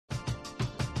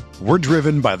We're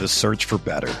driven by the search for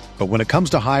better. But when it comes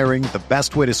to hiring, the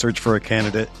best way to search for a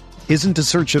candidate isn't to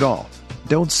search at all.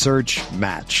 Don't search,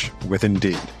 match with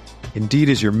Indeed. Indeed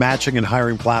is your matching and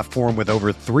hiring platform with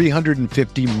over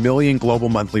 350 million global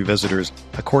monthly visitors,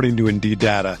 according to Indeed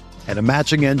data, and a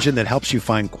matching engine that helps you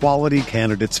find quality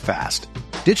candidates fast.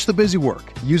 Ditch the busy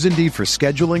work. Use Indeed for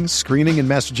scheduling, screening, and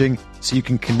messaging so you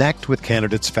can connect with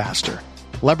candidates faster.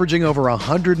 Leveraging over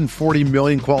 140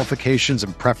 million qualifications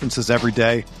and preferences every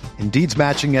day, Indeed's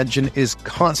matching engine is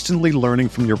constantly learning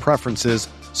from your preferences,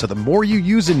 so the more you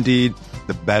use Indeed,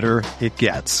 the better it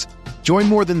gets. Join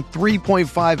more than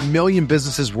 3.5 million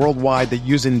businesses worldwide that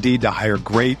use Indeed to hire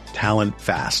great talent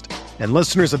fast. And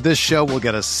listeners of this show will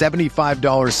get a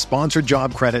 $75 sponsored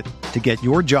job credit to get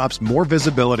your jobs more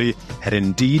visibility at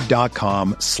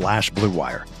Indeed.com/Blue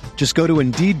Wire. Just go to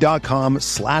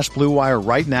Indeed.com/Blue Wire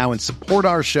right now and support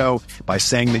our show by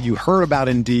saying that you heard about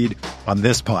Indeed on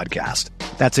this podcast.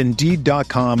 That's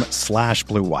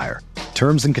Indeed.com/Blue Wire.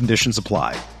 Terms and conditions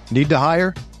apply. Need to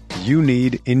hire? You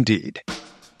need Indeed.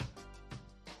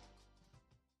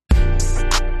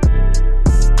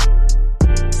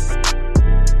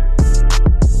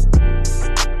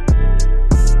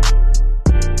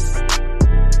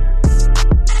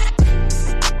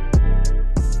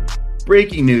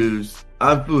 Breaking news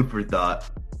on Food for Thought.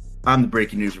 I'm the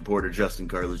breaking news reporter, Justin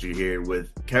Carlucci, here with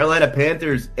Carolina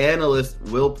Panthers analyst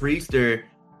Will Priester.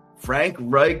 Frank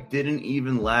Reich didn't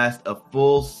even last a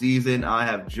full season. I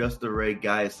have just the right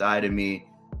guy aside of me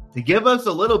to give us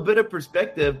a little bit of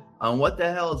perspective on what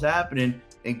the hell is happening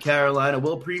in Carolina.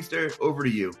 Will Priester, over to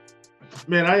you.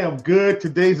 Man, I am good.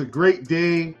 Today's a great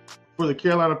day for the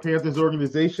Carolina Panthers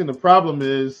organization. The problem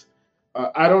is,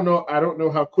 I don't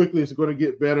know how quickly it's going to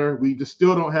get better. We just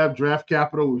still don't have draft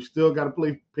capital. We still got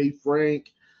to pay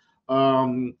Frank.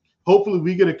 Hopefully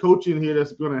we get a coach in here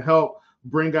that's going to help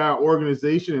bring our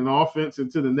organization and offense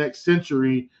into the next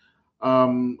century.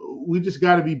 We just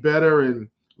got to be better. And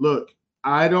look,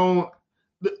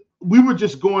 we were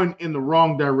just going in the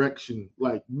wrong direction,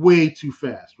 like way too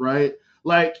fast, right?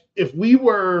 Like if we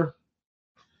were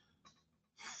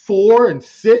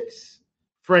 4-6,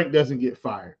 Frank doesn't get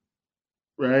fired.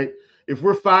 Right? If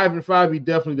we're 5-5, he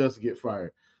definitely doesn't get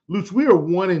fired. Luch, we are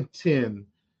 1-10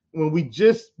 when we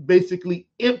just basically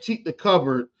emptied the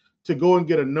cupboard to go and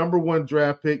get a number 1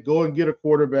 draft pick, go and get a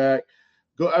quarterback.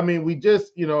 We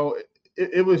just,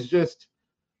 it was just,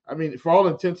 for all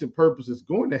intents and purposes,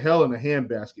 going to hell in a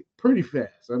handbasket pretty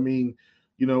fast. We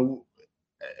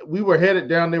were headed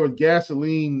down there with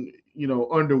gasoline,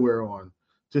 underwear on,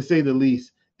 to say the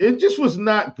least. It just was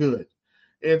not good.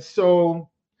 And so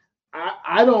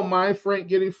I don't mind Frank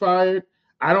getting fired.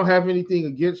 I don't have anything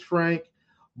against Frank,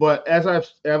 but as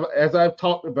I've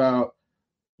talked about,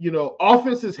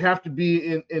 offenses have to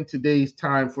be in today's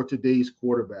time for today's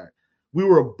quarterback. We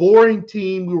were a boring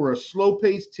team. We were a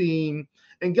slow-paced team.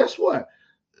 And guess what?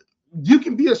 You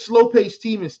can be a slow-paced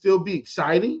team and still be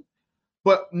exciting,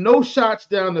 but no shots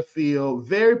down the field,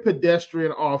 very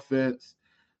pedestrian offense.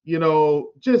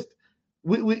 Just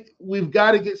we've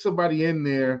got to get somebody in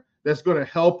there that's going to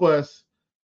help us.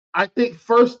 I think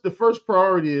the first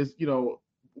priority is,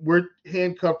 we're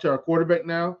handcuffed to our quarterback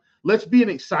now. Let's be an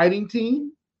exciting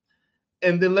team,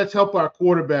 and then let's help our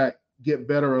quarterback get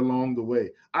better along the way.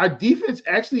 Our defense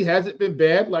actually hasn't been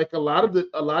bad. Like a lot of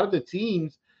the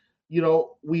teams,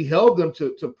 we held them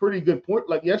to pretty good point.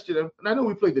 Like yesterday, and I know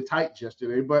we played the Titans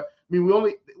yesterday, but we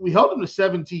held them to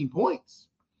 17 points.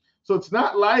 So it's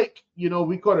not like,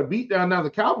 we caught a beat down. Now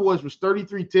the Cowboys was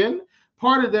 33-10.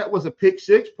 Part of that was a pick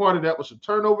six. Part of that was some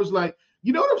turnovers. Like,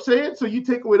 you know what I'm saying? So you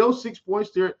take away those 6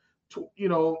 points there,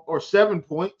 or 7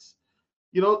 points.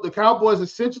 The Cowboys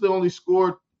essentially only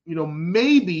scored,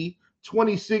 maybe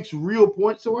 26 real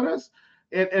points on us.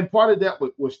 And part of that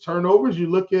was turnovers. You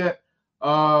look at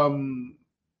the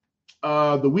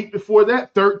week before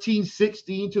that,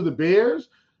 13-16 to the Bears.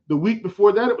 The week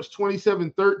before that, it was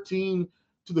 27-13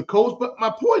 to the Colts. But my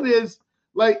point is,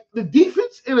 like, the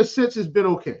defense, in a sense, has been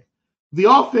okay. The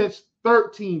offense,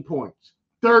 13 points.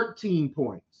 10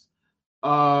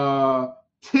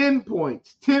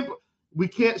 points. We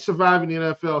can't survive in the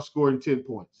NFL scoring 10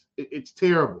 points. It's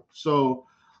terrible. So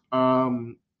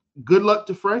good luck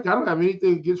to Frank. I don't have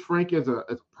anything against Frank as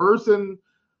a person,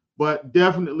 but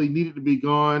definitely needed to be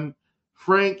gone.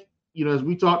 Frank, as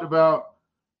we talked about,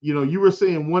 you were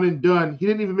saying one and done. He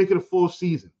didn't even make it a full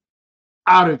season.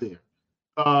 Out of there.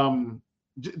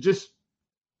 Just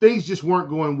things just weren't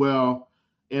going well.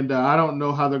 And I don't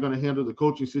know how they're going to handle the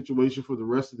coaching situation for the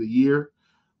rest of the year.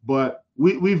 But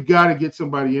we've got to get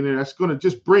somebody in there that's going to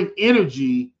just bring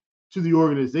energy to the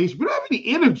organization. We don't have any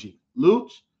energy,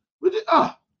 Luch.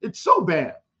 It's so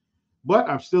bad. but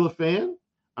I'm still a fan.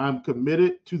 I'm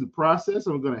committed to the process.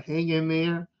 I'm going to hang in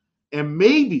there. And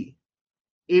maybe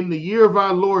in the year of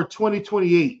our Lord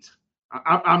 2028,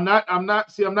 I'm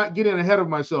not getting ahead of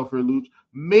myself here, Luch.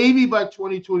 Maybe by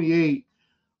 2028,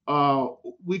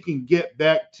 we can get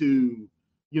back to,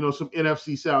 some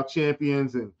NFC South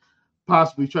champions and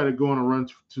possibly try to go on a run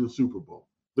to the Super Bowl.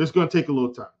 But it's going to take a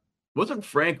little time. Wasn't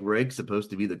Frank Reich supposed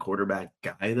to be the quarterback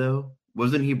guy, though?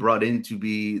 Wasn't he brought in to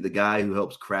be the guy who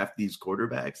helps craft these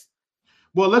quarterbacks?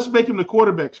 Well, let's make him the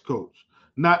quarterback's coach,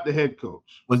 not the head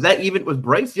coach. Was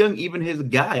Bryce Young even his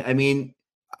guy? I mean,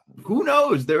 who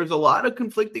knows? There's a lot of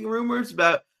conflicting rumors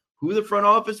about who the front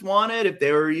office wanted, if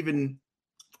they were even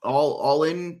all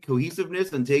in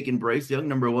cohesiveness and taking Bryce Young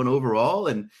number 1 overall.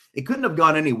 And it couldn't have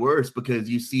gone any worse because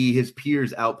you see his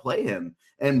peers outplay him.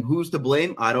 And who's to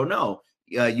blame? I don't know.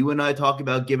 You and I talk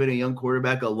about giving a young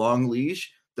quarterback a long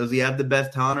leash. Does he have the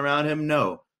best talent around him?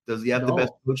 No. Does he have the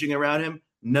best coaching around him?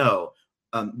 No.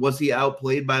 Was he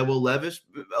outplayed by Will Levis?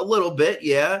 A little bit,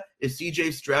 yeah. Is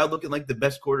C.J. Stroud looking like the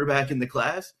best quarterback in the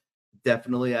class?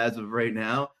 Definitely as of right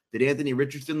now. Did Anthony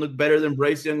Richardson look better than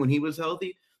Bryce Young when he was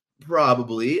healthy?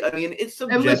 Probably. I mean, it's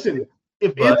subjective. And listen,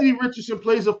 if Anthony Richardson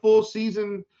plays a full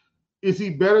season, is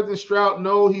he better than Stroud?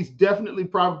 No, he's definitely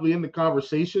probably in the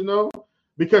conversation, though.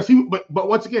 Because but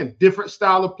once again, different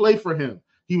style of play for him.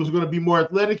 He was going to be more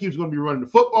athletic. He was going to be running the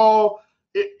football.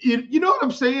 You know what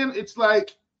I'm saying? It's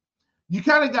like you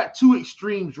kind of got two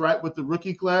extremes, right, with the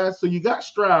rookie class. So you got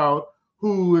Stroud,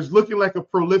 who is looking like a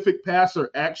prolific passer,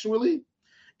 actually.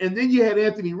 And then you had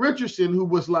Anthony Richardson, who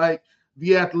was like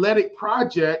the athletic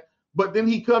project, but then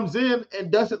he comes in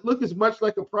and doesn't look as much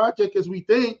like a project as we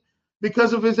think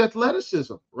because of his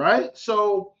athleticism, right?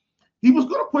 So he was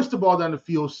going to push the ball down the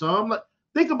field some. Like,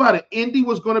 think about it. Indy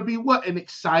was going to be what? An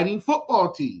exciting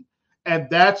football team. And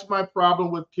that's my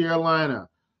problem with Carolina.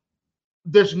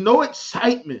 There's no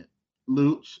excitement,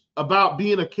 Luch, about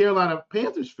being a Carolina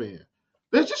Panthers fan.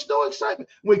 There's just no excitement.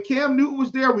 When Cam Newton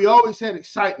was there, we always had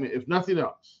excitement, if nothing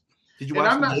else. Did you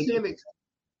watch? And I'm not saying it.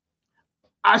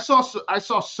 I saw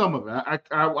some of it.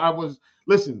 I was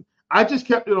listen. I just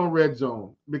kept it on Red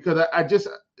Zone because I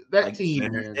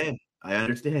team. Man. I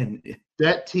understand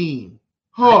that team.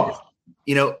 Oh,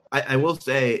 I will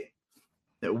say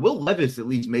that Will Levis at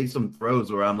least made some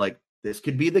throws where I'm like, this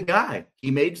could be the guy. He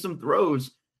made some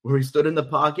throws where he stood in the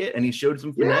pocket and he showed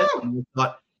some finesse. Yeah. And you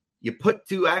thought you put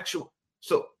two actual.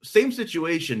 So same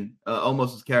situation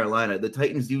almost as Carolina. The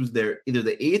Titans used their either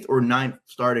the 8th or 9th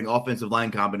starting offensive line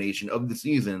combination of the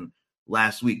season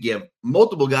last week. You have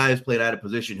multiple guys played out of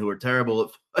position who are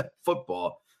terrible at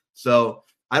football. So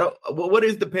what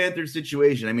is the Panthers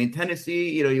situation? I mean, Tennessee,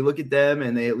 you look at them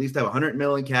and they at least have $100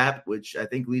 million cap, which I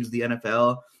think leads the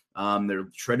NFL. They're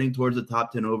trending towards the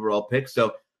top 10 overall pick.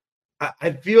 So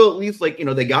I feel at least like,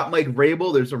 they got Mike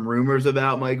Vrabel. There's some rumors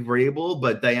about Mike Vrabel,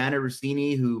 but Diana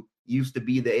Rossini, who used to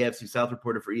be the AFC South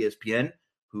reporter for ESPN,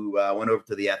 who went over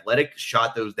to The Athletic,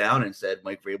 shot those down and said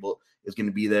Mike Vrabel is going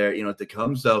to be there, to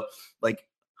come. So,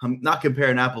 I'm not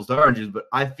comparing apples to oranges, but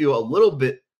I feel a little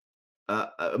bit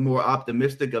more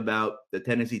optimistic about the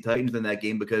Tennessee Titans in that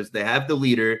game because they have the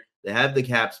leader, they have the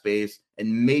cap space,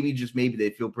 and maybe they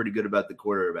feel pretty good about the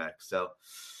quarterback. So,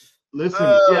 listen,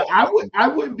 I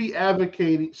wouldn't be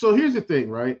advocating. So here's the thing,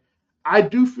 right? I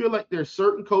do feel like there's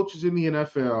certain coaches in the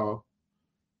NFL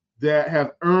that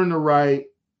have earned the right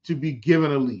to be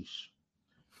given a leash.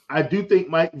 I do think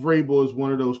Mike Vrabel is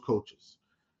one of those coaches.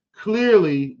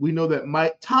 Clearly, we know that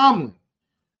Mike Tomlin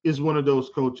is one of those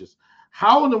coaches.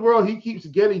 How in the world he keeps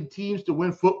getting teams to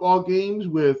win football games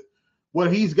with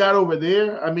what he's got over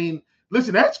there? I mean,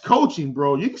 listen, that's coaching,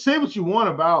 bro. You can say what you want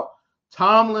about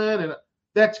Tomlin, and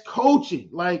that's coaching.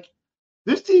 Like,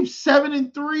 this team's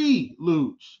 7-3,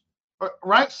 Luch.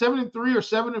 Right? 7-3 or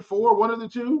 7-4, one of the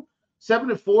two.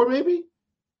 7-4, maybe.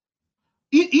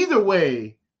 Either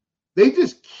way, they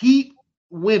just keep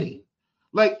winning.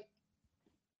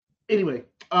 Anyway,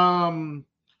 I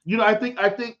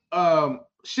think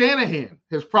Shanahan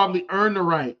has probably earned the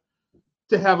right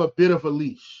to have a bit of a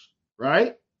leash,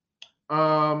 right?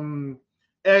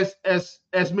 As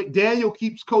McDaniel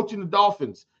keeps coaching the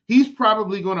Dolphins, he's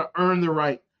probably going to earn the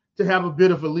right to have a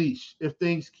bit of a leash if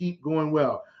things keep going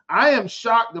well. I am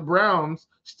shocked the Browns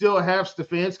still have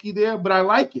Stefanski there, but I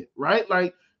like it,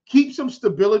 right? Keep some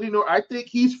stability. No, I think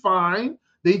he's fine.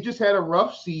 They just had a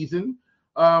rough season.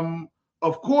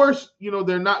 Of course,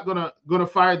 they're not gonna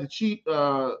fire the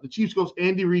Chiefs coach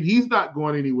Andy Reid. He's not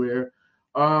going anywhere.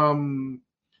 But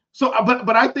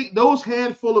I think those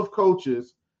handful of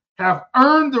coaches have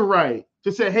earned the right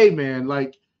to say, "Hey, man,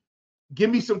 give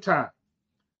me some time."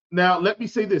 Now, let me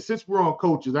say this, since we're on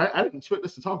coaches, I didn't expect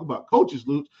us to talk about coaches,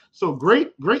 Luke. So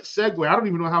great segue. I don't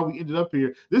even know how we ended up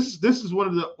here. This is one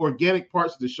of the organic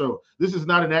parts of the show. This is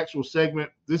not an actual segment.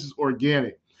 This is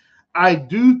organic. I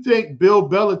do think Bill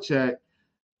Belichick,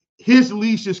 his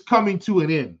leash is coming to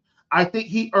an end. I think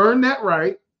he earned that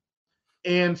right.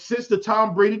 And since the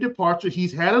Tom Brady departure,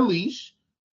 he's had a leash,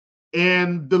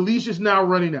 and the leash is now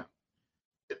running out.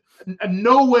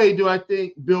 No way do I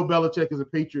think Bill Belichick is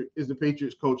the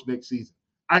Patriots coach next season.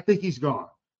 I think he's gone,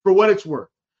 for what it's worth.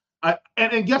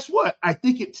 And guess what? I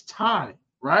think it's time,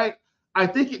 right? I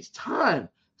think it's time.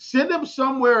 Send him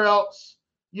somewhere else,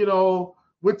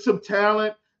 with some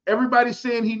talent. Everybody's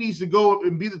saying he needs to go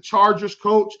and be the Chargers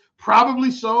coach.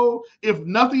 Probably so. If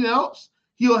nothing else,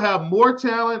 he'll have more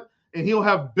talent and he'll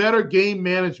have better game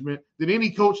management than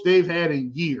any coach they've had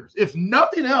in years. If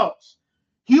nothing else,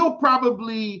 he'll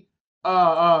probably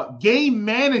game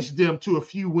manage them to a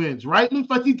few wins, right? Looks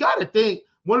like you got to think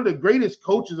one of the greatest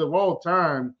coaches of all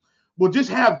time will just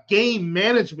have game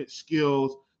management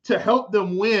skills to help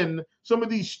them win some of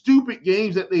these stupid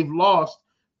games that they've lost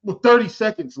with 30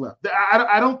 seconds left.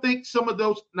 I don't think some of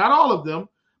those, not all of them,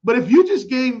 but if you just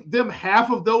gave them half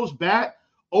of those back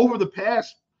over the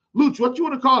past, Luch, what you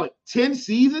want to call it, 10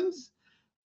 seasons?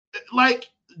 Like,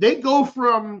 they go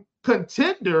from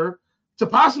contender to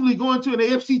possibly going to an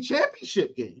AFC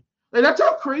championship game. Like, that's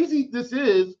how crazy this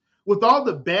is with all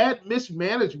the bad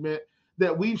mismanagement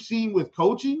that we've seen with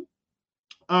coaching.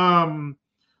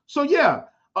 So yeah,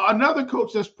 another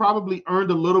coach that's probably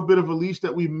earned a little bit of a leash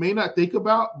that we may not think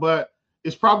about, but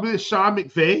it's probably Sean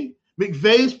McVay.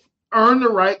 McVay's earned the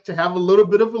right to have a little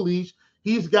bit of a leash.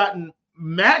 He's gotten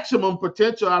maximum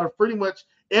potential out of pretty much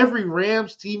every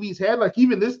Rams team he's had, like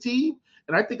even this team.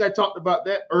 And I think I talked about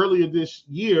that earlier this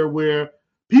year where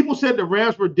people said the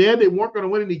Rams were dead. They weren't going to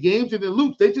win any games. And then,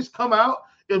 Luke, they just come out.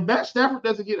 If Matt Stafford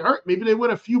doesn't get hurt, maybe they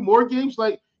win a few more games.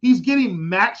 Like, he's getting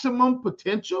maximum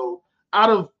potential out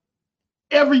of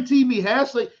every team he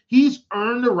has. Like, he's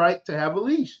earned the right to have a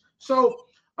leash. So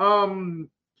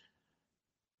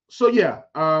yeah,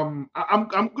 I'm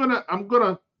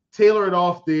gonna tailor it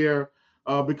off there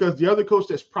because the other coach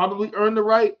that's probably earned the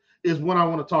right is one I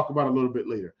want to talk about a little bit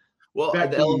later. Well,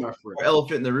 the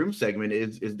elephant in the room segment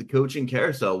is the coaching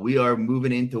carousel. We are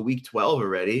moving into week 12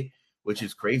 already, which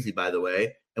is crazy, by the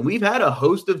way. And we've had a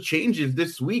host of changes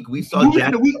this week. We saw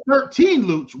Jack to week 13,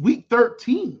 Luch. Week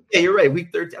 13. Yeah, you're right.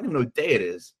 Week 13. I don't know what day it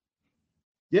is.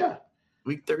 Yeah.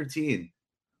 Week 13.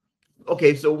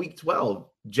 Okay, so week 12,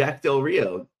 Jack Del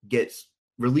Rio gets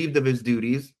relieved of his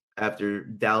duties after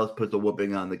Dallas puts a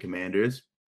whooping on the Commanders.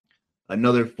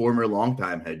 Another former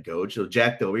longtime head coach. So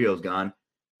Jack Del Rio's gone.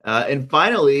 And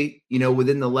finally,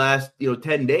 within the last,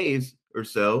 10 days or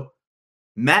so,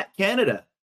 Matt Canada,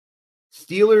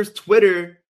 Steelers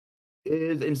Twitter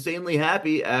is insanely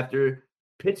happy after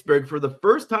Pittsburgh, for the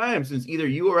first time since either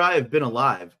you or I have been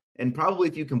alive, and probably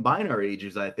if you combine our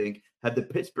ages, I think, have the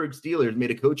Pittsburgh Steelers made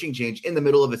a coaching change in the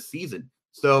middle of a season.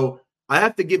 So I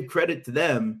have to give credit to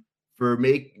them for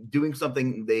doing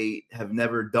something they have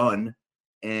never done,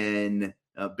 and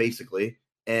basically.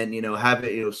 And, have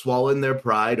it, swallow their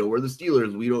pride. Oh, we're the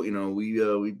Steelers. We don't,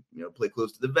 we play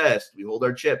close to the vest. We hold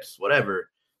our chips, whatever.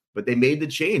 But they made the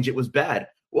change. It was bad.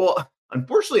 Well,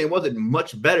 unfortunately, it wasn't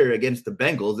much better against the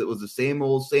Bengals. It was the same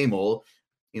old, same old.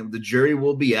 The jury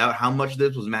will be out. How much of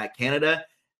this was Matt Canada?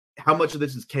 How much of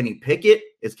this is Kenny Pickett?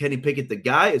 Is Kenny Pickett the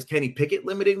guy? Is Kenny Pickett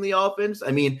limiting the offense?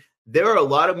 I mean, there are a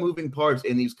lot of moving parts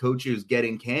in these coaches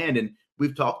getting canned. And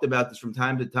we've talked about this from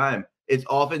time to time. It's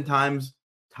oftentimes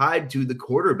tied to the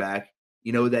quarterback,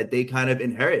 that they kind of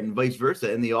inherit, and vice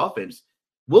versa in the offense.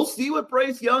 We'll see what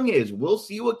Bryce Young is. We'll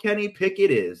see what Kenny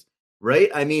Pickett is, right?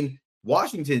 I mean,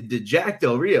 Washington did Jack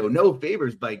Del Rio no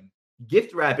favors by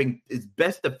gift wrapping his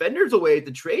best defenders away at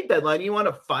the trade deadline. You want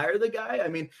to fire the guy? I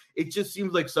mean, it just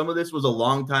seems like some of this was a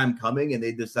long time coming, and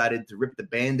they decided to rip the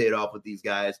Band-Aid off with these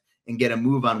guys and get a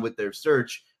move on with their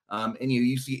search. And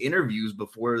you see interviews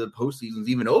before the postseason's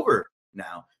even over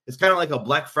now. It's kind of like a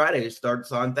Black Friday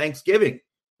starts on Thanksgiving.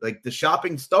 Like, the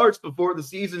shopping starts before the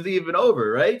season's even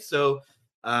over, right? So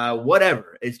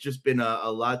whatever. It's just been a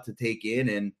lot to take in.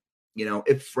 And,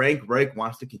 if Frank Reich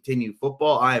wants to continue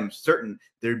football, I am certain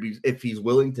if he's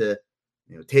willing to,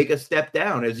 take a step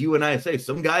down. As you and I say,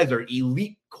 some guys are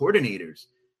elite coordinators.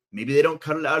 Maybe they don't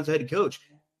cut it out as head coach.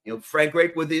 Frank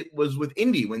Reich was with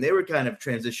Indy when they were kind of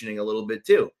transitioning a little bit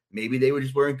too. Maybe they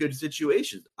weren't good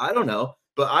situations. I don't know.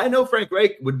 But I know Frank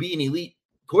Reich would be an elite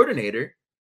coordinator.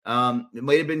 It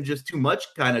might have been just too much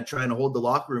kind of trying to hold the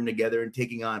locker room together and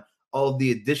taking on all of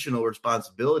the additional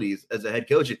responsibilities as a head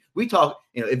coach. And we talk,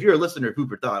 if you're a listener of Food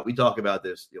for Thought, we talk about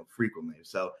this frequently.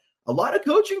 So a lot of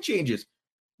coaching changes.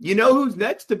 You know who's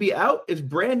next to be out is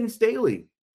Brandon Staley.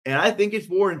 And I think it's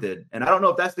warranted. And I don't know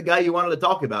if that's the guy you wanted to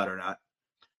talk about or not.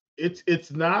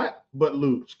 It's not, but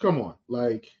Luch, come on.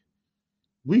 Like,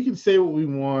 we can say what we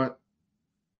want,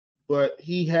 but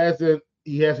he hasn't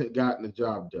gotten the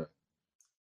job done.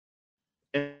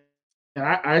 And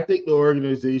I think the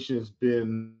organization has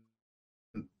been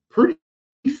pretty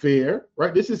fair,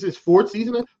 right? This is his fourth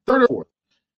season, third or fourth.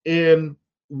 And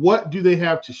what do they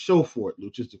have to show for it,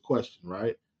 Luch, is the question,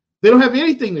 right? They don't have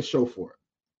anything to show for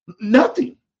it.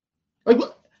 Nothing. Like,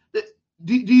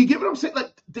 do you get what I'm saying?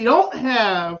 Like, they don't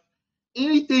have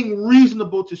anything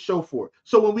reasonable to show for it.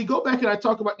 So when we go back and I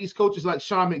talk about these coaches like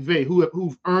Sean McVay,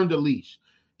 who've earned a leash,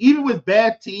 even with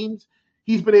bad teams,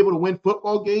 he's been able to win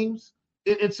football games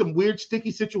in some weird,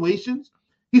 sticky situations.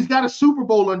 He's got a Super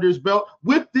Bowl under his belt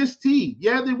with this team.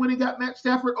 Yeah, they went and got Matt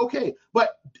Stafford. Okay,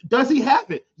 but does he have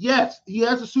it? Yes, he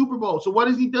has a Super Bowl. So what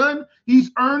has he done?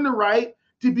 He's earned the right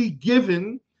to be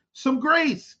given some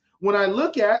grace. When I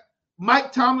look at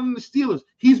Mike Tomlin and the Steelers,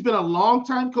 he's been a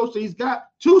long-time coach. So he's got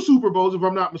 2 Super Bowls, if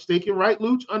I'm not mistaken, right,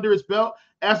 Luch, under his belt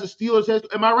as the Steelers head.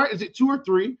 Am I right? Is it 2 or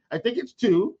 3? I think it's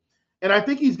 2. And I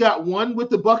think he's got 1 with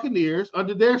the Buccaneers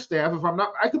under their staff. If I'm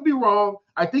not, I could be wrong.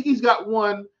 I think he's got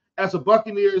 1 as a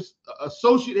Buccaneers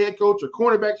associate head coach or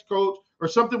cornerbacks coach or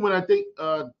something when I think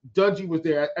Dungy was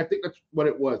there. I think that's what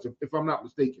it was, if I'm not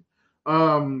mistaken.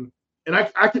 And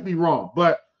I could be wrong.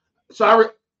 But so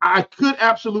I could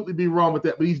absolutely be wrong with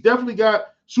that. But he's definitely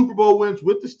got Super Bowl wins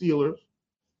with the Steelers.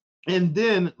 And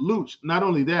then, Luch, not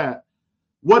only that,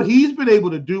 what he's been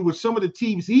able to do with some of the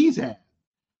teams he's had,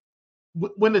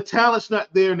 when the talent's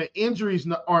not there and the injuries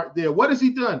aren't there, what has he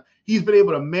done? He's been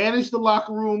able to manage the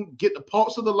locker room, get the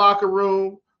pulse of the locker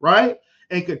room, right?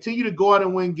 And continue to go out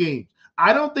and win games.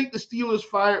 I don't think the Steelers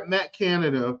fired Matt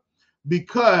Canada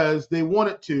because they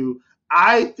wanted to.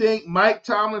 I think Mike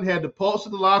Tomlin had the pulse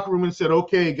of the locker room and said,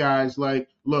 okay, guys, like,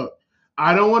 look,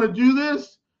 I don't want to do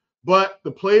this, but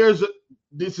the players,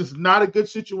 this is not a good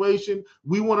situation.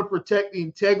 We want to protect the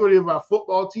integrity of our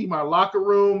football team, our locker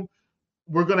room.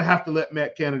 We're going to have to let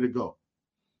Matt Canada go.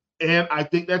 And I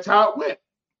think that's how it went.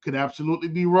 Could absolutely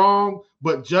be wrong,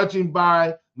 but judging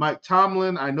by Mike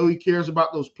Tomlin, I know he cares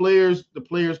about those players. The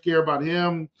players care about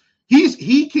him.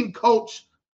 He can coach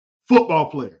football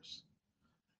players.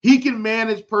 He can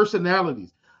manage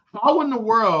personalities. How in the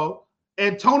world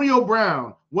Antonio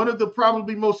Brown, one of the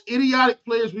probably most idiotic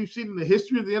players we've seen in the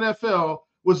history of the NFL,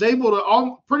 was able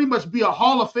to pretty much be a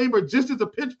Hall of Famer just as a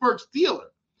Pittsburgh Steeler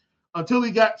until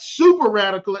he got super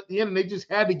radical at the end and they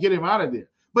just had to get him out of there.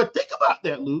 But think about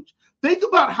that, Luch. Think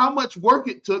about how much work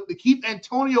it took to keep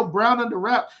Antonio Brown under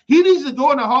wraps. He needs to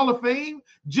go in the Hall of Fame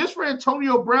just for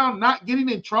Antonio Brown not getting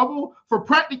in trouble for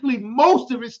practically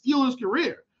most of his Steelers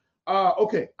career.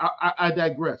 Okay, I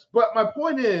digress. But my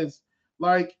point is,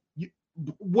 like,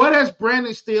 what has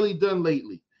Brandon Staley done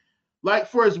lately? Like,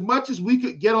 for as much as we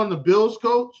could get on the Bills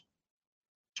coach,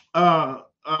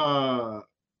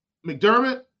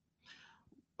 McDermott,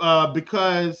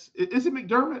 because is it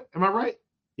McDermott? Am I right?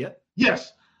 Yep.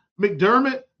 Yes.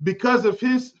 McDermott, because of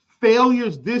his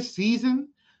failures this season,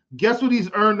 guess what he's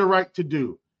earned the right to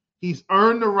do? He's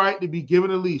earned the right to be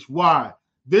given a leash. Why?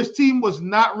 This team was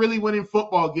not really winning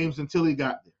football games until he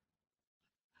got there.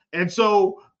 And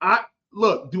so,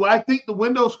 do I think the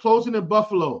window's closing in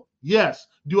Buffalo? Yes.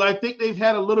 Do I think they've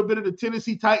had a little bit of the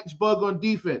Tennessee Titans bug on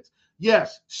defense?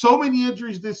 Yes. So many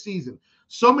injuries this season.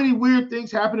 So many weird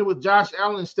things happening with Josh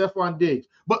Allen and Stephon Diggs.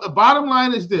 But the bottom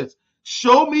line is this.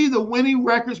 Show me the winning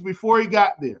records before he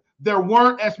got there. There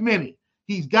weren't as many.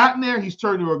 He's gotten there. He's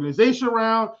turned the organization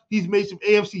around. He's made some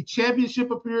AFC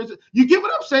championship appearances. You get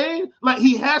what I'm saying? Like,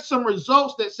 he has some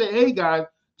results that say, hey, guys,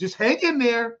 just hang in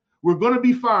there. We're going to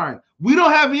be fine. We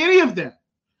don't have any of them.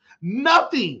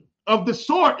 Nothing of the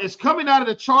sort is coming out of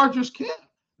the Chargers camp.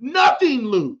 Nothing,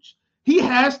 Luch. He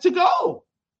has to go.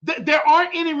 There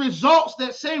aren't any results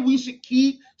that say we should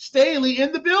keep Staley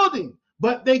in the building,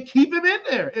 but they keep him in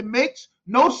there. It makes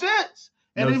no sense.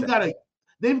 And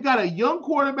they've got a young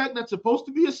quarterback that's supposed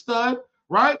to be a stud,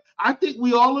 right? I think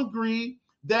we all agree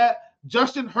that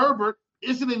Justin Herbert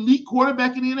is an elite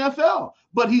quarterback in the NFL,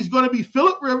 but he's going to be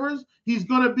Phillip Rivers. He's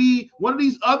going to be one of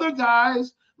these other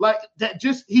guys like that.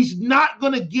 Just he's not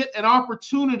going to get an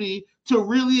opportunity to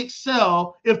really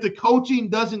excel if the coaching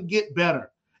doesn't get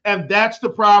better. And that's the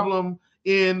problem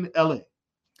in LA.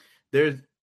 There's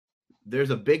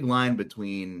a big line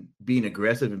between being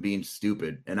aggressive and being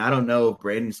stupid. And I don't know if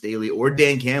Brandon Staley or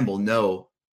Dan Campbell know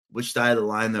which side of the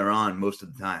line they're on most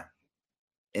of the time.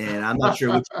 And I'm not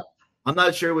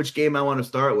sure which game I want to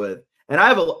start with. And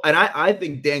I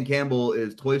think Dan Campbell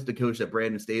is twice the coach that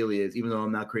Brandon Staley is, even though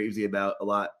I'm not crazy about a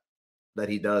lot that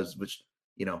he does, which,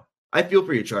 I feel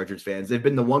for you Chargers fans. They've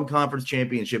been the one conference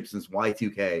championship since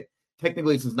Y2K,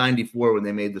 technically since 94 when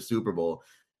they made the Super Bowl.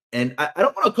 And I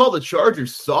don't want to call the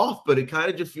Chargers soft, but it kind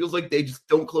of just feels like they just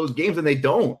don't close games, and they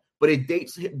don't. But it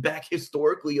dates back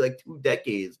historically like 2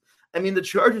 decades. I mean, the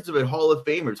Chargers have been Hall of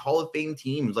Famers, Hall of Fame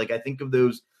teams. Like I think of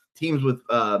those teams with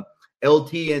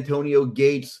LT, Antonio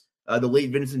Gates, the late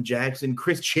Vincent Jackson,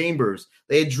 Chris Chambers.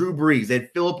 They had Drew Brees. They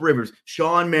had Phillip Rivers,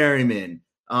 Sean Merriman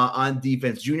on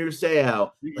defense, Junior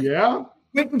Seau. Yeah.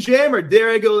 Quentin Jammer.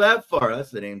 Dare I go that far?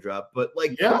 That's the name drop. But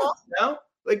come on now.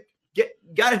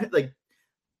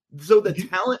 So the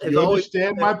talent has always. You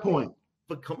understand my point.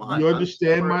 But come on. You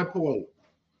understand my point.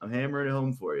 I'm hammering it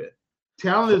home for you.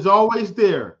 Talent is always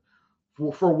there.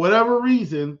 For whatever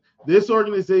reason, this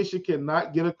organization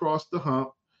cannot get across the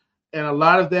hump. And a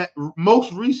lot of that,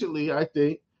 most recently, I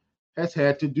think, has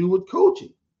had to do with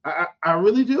coaching. I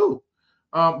really do.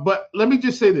 But let me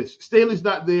just say this. Staley's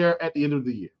not there at the end of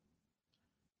the year.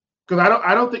 Because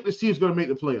I don't think this team's going to make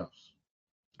the playoffs.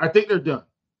 I think they're done.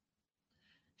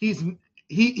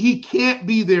 He can't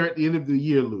be there at the end of the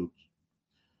year, Luke.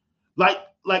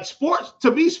 Like sports, to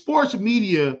me, sports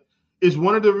media is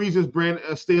one of the reasons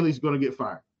Brandon Staley's going to get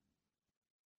fired.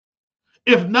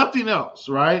 If nothing else,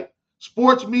 right?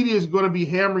 Sports media is going to be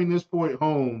hammering this point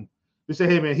home to say,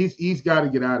 hey, man, he's got to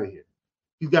get out of here.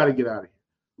 He's got to get out of here.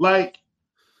 Like,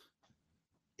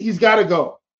 he's got to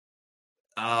go.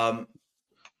 I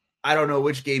don't know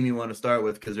which game you want to start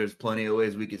with because there's plenty of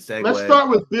ways we could segue. Let's start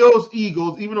with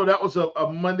Bills-Eagles, even though that was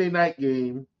a Monday night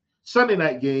game, Sunday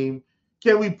night game.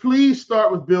 Can we please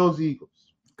start with Bills-Eagles?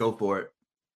 Go for it.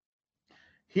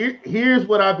 Here's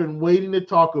what I've been waiting to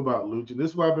talk about, Luch, and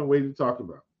this is what I've been waiting to talk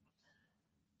about.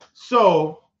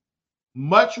 So,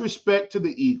 much respect to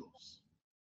the Eagles.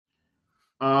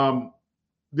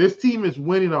 This team is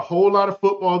winning a whole lot of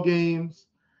football games,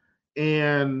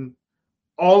 and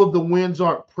all of the wins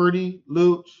aren't pretty,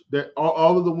 Luch.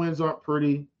 All of the wins aren't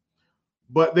pretty,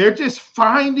 but they're just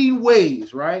finding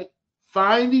ways, right?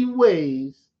 Finding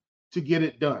ways to get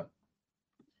it done.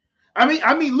 I mean,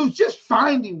 Luch, just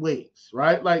finding ways,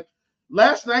 right? Like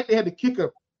last night, they had to kick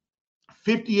a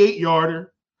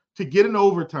 58-yarder to get an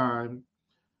overtime,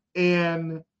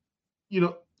 and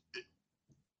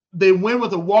they win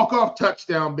with a walk-off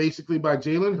touchdown, basically by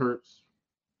Jalen Hurts.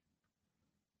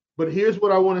 But here's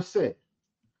what I want to say.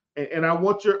 And I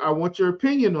want your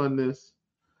opinion on this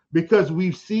because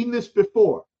we've seen this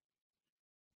before.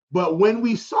 But when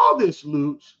we saw this,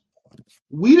 Luch,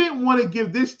 we didn't want to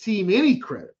give this team any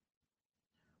credit.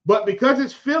 But because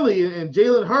it's Philly and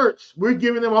Jalen Hurts, we're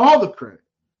giving them all the credit.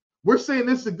 We're saying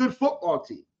this is a good football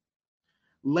team.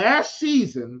 Last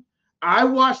season, I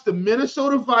watched the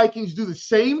Minnesota Vikings do the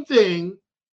same thing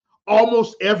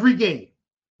almost every game.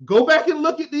 Go back and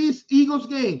look at these Eagles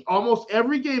games. Almost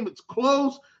every game, it's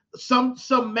close. Some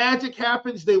magic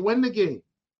happens. They win the game.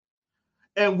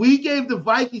 And we gave the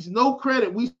Vikings no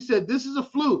credit. We said, this is a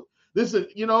fluke. This is,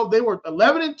 they were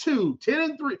 11-2,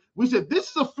 10-3. We said,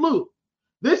 this is a fluke.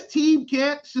 This team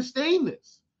can't sustain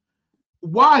this.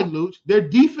 Why, Luch? Their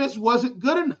defense wasn't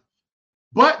good enough.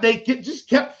 But they just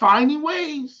kept finding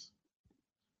ways.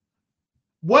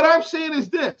 What I'm saying is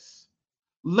this.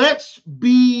 Let's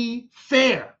be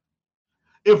fair.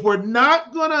 If we're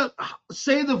not going to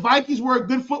say the Vikings were a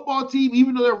good football team,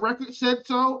 even though their record said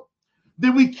so,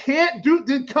 then we can't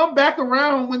then come back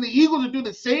around when the Eagles are doing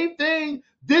the same thing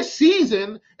this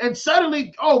season and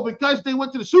suddenly, because they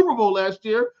went to the Super Bowl last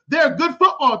year, they're a good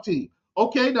football team.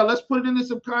 Okay, now let's put it into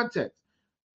some context.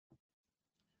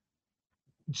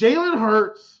 Jalen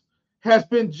Hurts has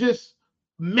been just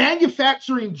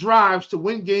manufacturing drives to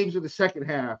win games in the second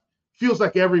half, feels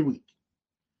like every week.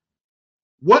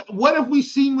 What have we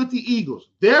seen with the Eagles?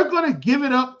 They're going to give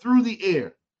it up through the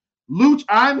air. Luch,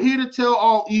 I'm here to tell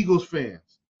all Eagles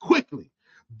fans quickly,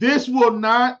 this will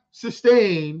not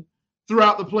sustain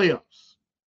throughout the playoffs.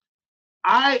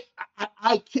 I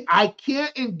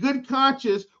can't in good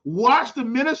conscience watch the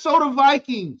Minnesota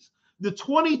Vikings, the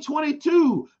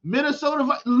 2022 Minnesota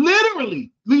Vikings.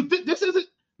 Literally, they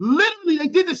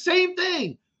did the same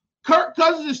thing. Kirk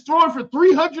Cousins is throwing for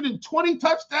 320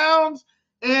 touchdowns,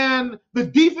 and the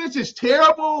defense is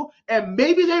terrible, and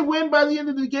maybe they win by the end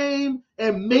of the game,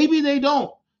 and maybe they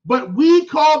don't. But we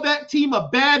call that team a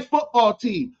bad football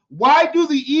team. Why do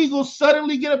the Eagles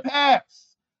suddenly get a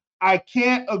pass? I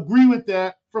can't agree with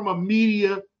that from a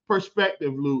media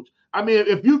perspective, Luch. I mean,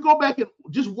 if you go back and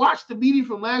just watch the media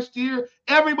from last year,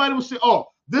 everybody will say,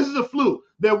 this is a fluke.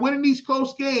 They're winning these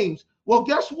close games. Well,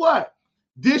 guess what?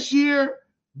 This year,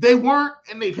 They weren't,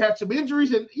 and they've had some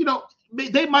injuries, and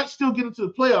they might still get into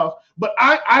the playoffs. But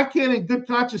I can't, in good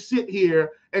conscience, sit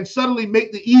here and suddenly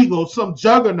make the Eagles some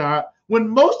juggernaut when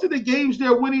most of the games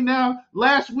they're winning now.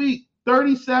 Last week,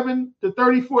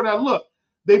 37-34. Now look,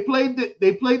 they played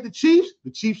the Chiefs.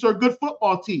 The Chiefs are a good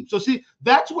football team. So see,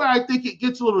 that's where I think it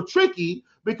gets a little tricky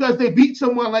because they beat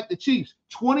someone like the Chiefs,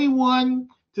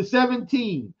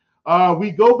 21-17.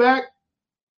 We go back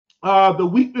the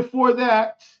week before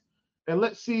that. And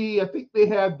let's see, I think they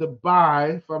had the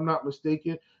bye, if I'm not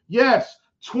mistaken. Yes,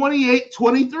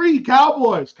 28-23,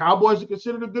 Cowboys. Cowboys are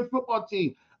considered a good football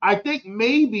team. I think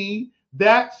maybe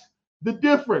that's the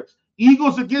difference.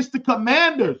 Eagles against the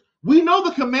Commanders. We know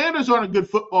the Commanders aren't a good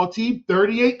football team,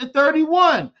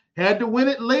 38-31. Had to win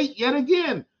it late yet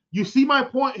again. You see my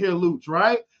point here, Luch,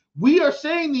 right? We are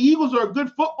saying the Eagles are a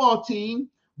good football team,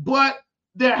 but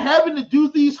they're having to do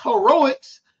these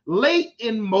heroics late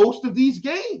in most of these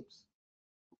games.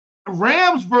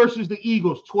 Rams versus the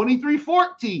Eagles,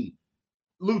 23-14.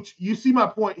 Luch, you see my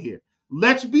point here.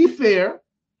 Let's be fair.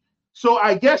 So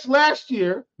I guess last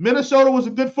year, Minnesota was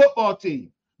a good football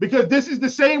team because this is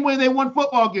the same way they won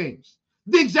football games.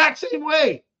 The exact same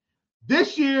way.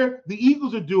 This year, the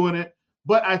Eagles are doing it,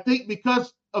 but I think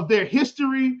because of their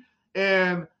history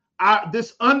and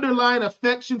this underlying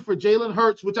affection for Jalen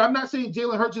Hurts, which I'm not saying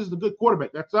Jalen Hurts is a good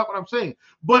quarterback. That's not what I'm saying.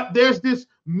 But there's this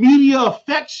media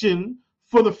affection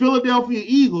for the Philadelphia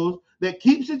Eagles that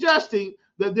keeps suggesting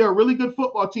that they're a really good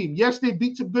football team. Yes, they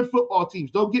beat some good football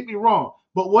teams. Don't get me wrong.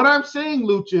 But what I'm saying,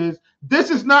 Luch, is this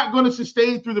is not going to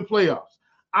sustain through the playoffs.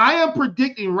 I am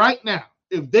predicting right now,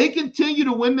 if they continue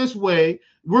to win this way,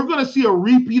 we're going to see a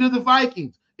repeat of the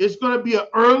Vikings. It's going to be an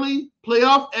early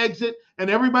playoff exit, and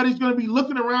everybody's going to be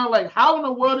looking around like, how in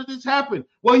the world did this happen?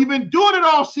 Well, you've been doing it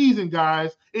all season,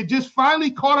 guys. It just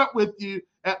finally caught up with you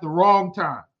at the wrong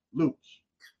time, Luch.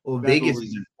 Well, Vegas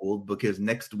isn't old because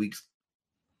next week's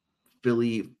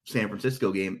Philly-San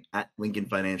Francisco game at Lincoln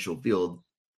Financial Field,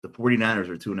 the 49ers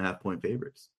are 2.5-point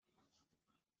favorites.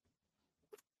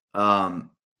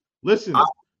 Listen,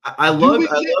 I love your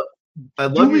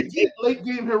late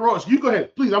game heroics. You go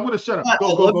ahead, please. I'm going to shut up.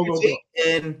 Go.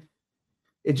 And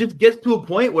it just gets to a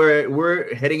point where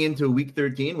we're heading into week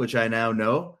 13, which I now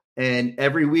know, and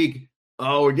every week,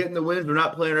 oh, we're getting the wins. We're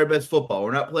not playing our best football.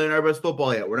 We're not playing our best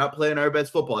football yet. We're not playing our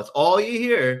best football. That's all you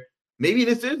hear. Maybe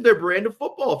this is their brand of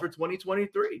football for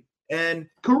 2023. And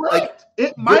correct.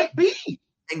 It might be.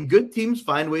 And good teams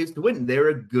find ways to win. They're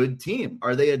a good team.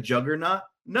 Are they a juggernaut?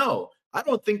 No. I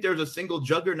don't think there's a single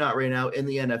juggernaut right now in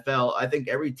the NFL. I think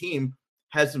every team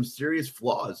has some serious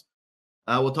flaws.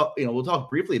 We'll talk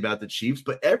briefly about the Chiefs,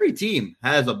 but every team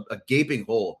has a gaping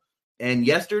hole. And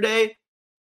yesterday,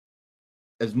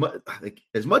 as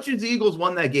much as the Eagles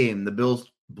won that game, the Bills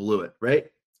blew it, right?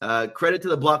 Credit to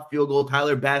the blocked field goal.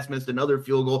 Tyler Bass missed another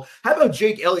field goal. How about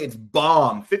Jake Elliott's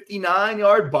bomb?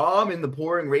 59-yard bomb in the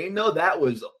pouring rain, though? That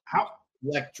was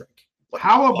electric.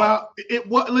 How about it?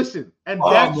 What? Listen, and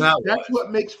that's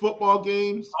what makes football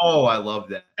games. Oh, I love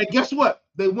that. And guess what?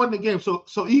 They won the game. So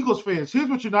Eagles fans, here's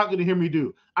what you're not going to hear me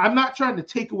do. I'm not trying to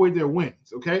take away their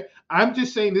wins, okay? I'm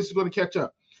just saying this is going to catch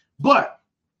up. But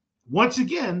once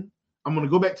again, I'm going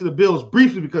to go back to the Bills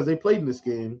briefly because they played in this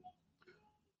game.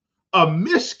 A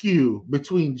miscue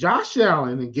between Josh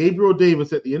Allen and Gabriel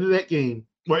Davis at the end of that game,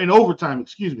 or in overtime,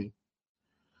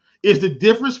 is the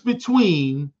difference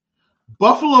between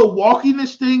Buffalo walking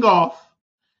this thing off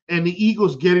and the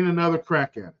Eagles getting another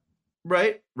crack at it.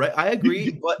 Right. I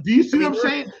agree. Do you see what I'm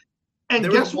saying? And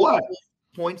guess what?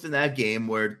 Points in that game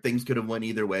where things could have went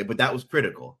either way, but that was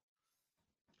critical.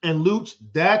 And Luch,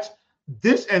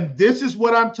 this is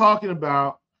what I'm talking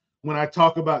about when I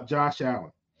talk about Josh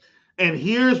Allen. And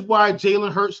here's why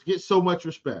Jalen Hurts gets so much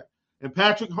respect and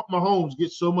Patrick Mahomes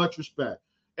gets so much respect.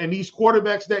 And these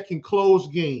quarterbacks that can close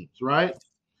games, right?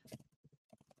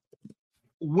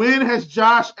 When has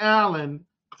Josh Allen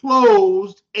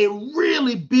closed a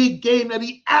really big game that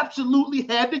he absolutely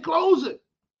had to close it?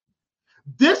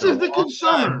 This is the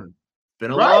concern. It's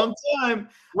been a long time.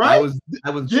 Right?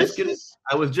 I was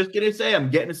just gonna say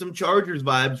I'm getting some Chargers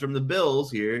vibes from the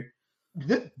Bills here.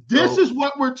 This is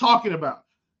what we're talking about.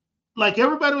 Like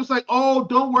everybody was like, oh,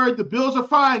 don't worry, the Bills are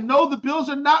fine. No, the Bills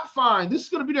are not fine. This is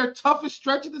going to be their toughest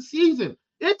stretch of the season.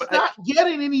 It's not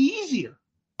getting any easier.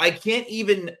 I can't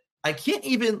even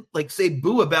like say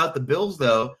boo about the Bills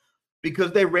though,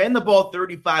 because they ran the ball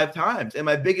 35 times. And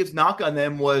my biggest knock on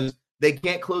them was they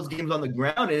can't close games on the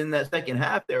ground. And in that second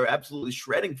half, they were absolutely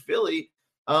shredding Philly.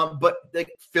 But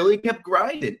Philly kept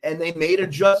grinding and they made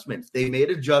adjustments.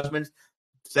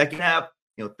 Second half,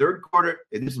 third quarter,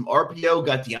 they did some RPO,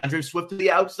 got DeAndre Swift to the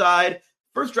outside.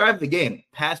 First drive of the game,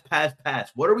 pass.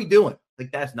 What are we doing?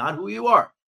 Like, that's not who you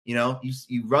are.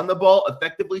 You run the ball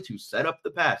effectively to set up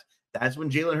the pass. That's when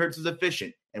Jalen Hurts is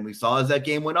efficient. And we saw as that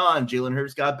game went on, Jalen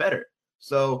Hurts got better.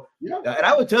 So, and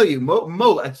I would tell you,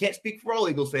 Mo, I can't speak for all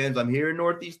Eagles fans. I'm here in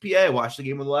Northeast PA. I watched the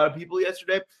game with a lot of people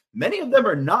yesterday. Many of them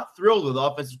are not thrilled with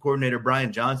offensive coordinator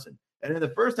Brian Johnson. And in the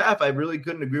first half, I really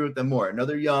couldn't agree with them more.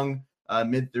 Another young,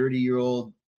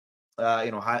 mid-30-year-old,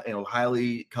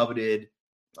 highly coveted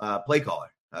play caller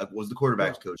was the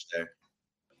quarterback's coach there.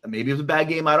 Maybe it was a bad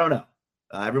game. I don't know.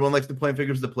 Everyone likes to point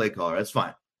fingers at the play caller. That's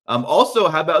fine. Also,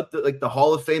 how about the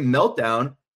Hall of Fame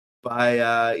meltdown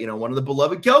by one of the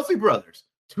beloved Kelsey brothers?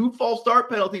 2 false start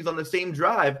penalties on the same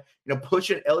drive,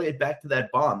 pushing Elliott back to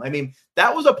that bomb. I mean,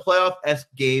 that was a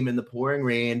playoff-esque game in the pouring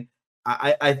rain.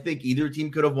 I think either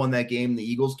team could have won that game. The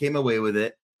Eagles came away with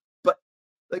it. But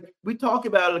like we talked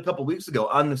about it a couple weeks ago,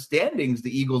 on the standings,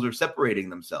 the Eagles are separating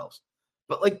themselves.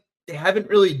 But they haven't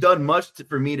really done much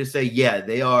for me to say, yeah,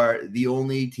 they are the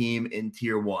only team in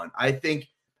Tier 1. I think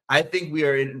we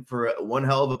are in for one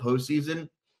hell of a postseason.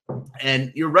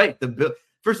 And you're right.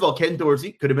 First of all, Ken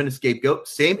Dorsey could have been a scapegoat.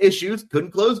 Same issues. Couldn't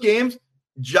close games.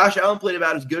 Josh Allen played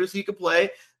about as good as he could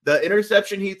play. The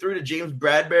interception he threw to James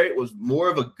Bradbury was more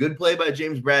of a good play by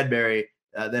James Bradbury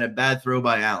than a bad throw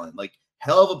by Allen.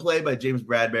 Hell of a play by James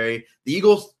Bradbury. The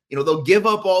Eagles, they'll give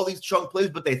up all these chunk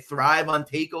plays, but they thrive on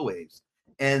takeaways.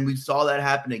 And we saw that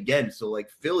happen again. So,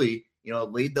 Philly,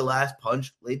 laid the last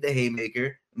punch, laid the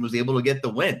haymaker, and was able to get the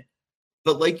win.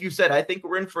 But like you said, I think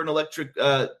we're in for an electric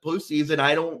postseason.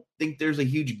 I don't think there's a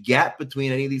huge gap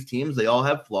between any of these teams. They all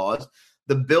have flaws.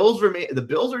 The Bills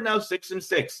are now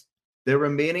 6-6. Their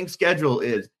remaining schedule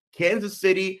is Kansas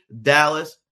City,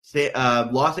 Dallas,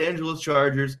 Los Angeles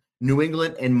Chargers, New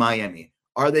England, and Miami.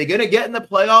 Are they going to get in the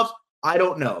playoffs? I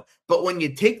don't know. But when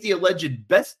you take the alleged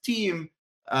best team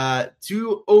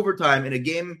to overtime in a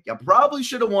game you probably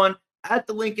should have won at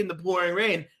the Link in the pouring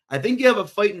rain, I think you have a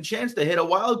fighting chance to hit a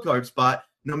wild card spot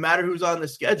no matter who's on the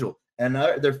schedule. And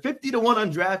they're 50-1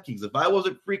 on DraftKings. If I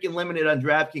wasn't freaking limited on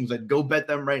DraftKings, I'd go bet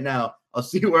them right now. I'll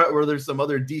see where there's some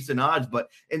other decent odds. But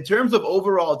in terms of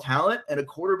overall talent and a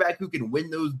quarterback who can win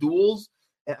those duels,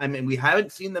 I mean, we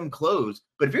haven't seen them close.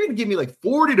 But if you're going to give me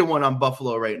 40-1 on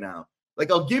Buffalo right now,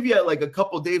 I'll give you a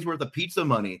couple days worth of pizza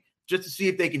money just to see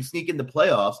if they can sneak into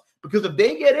playoffs. Because if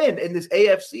they get in this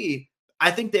AFC, I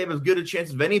think they have as good a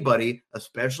chance as anybody,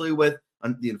 especially with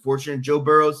the unfortunate Joe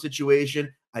Burrow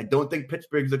situation. I don't think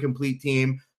Pittsburgh's a complete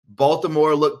team.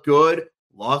 Baltimore looked good.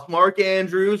 Lost Mark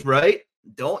Andrews, right?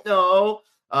 Don't know.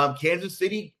 Kansas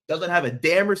City doesn't have a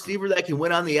damn receiver that can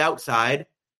win on the outside,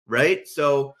 right?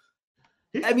 So,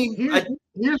 I mean,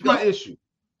 here's my issue.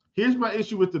 Here's my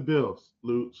issue with the Bills,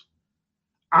 Luch.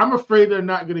 I'm afraid they're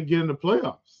not going to get in the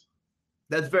playoffs.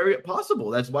 That's very possible.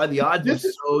 That's why the odds are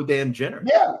so damn generous.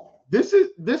 Yeah, this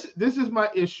is my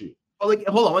issue. Well,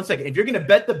 hold on one second. If you're going to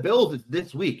bet the Bills, it's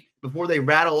this week before they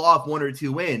rattle off 1 or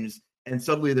 2 wins and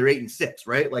suddenly they're 8-6,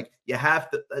 right? You have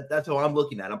to. That's how I'm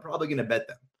looking at. I'm probably going to bet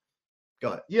them. Go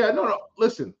ahead. Yeah, no.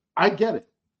 Listen, I get it.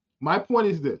 My point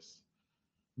is this: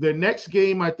 their next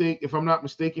game, I think, if I'm not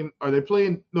mistaken, they're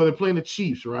playing the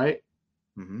Chiefs, right?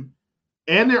 Mm-hmm.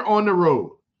 And they're on the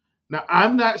road. Now,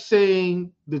 I'm not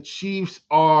saying the Chiefs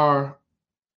are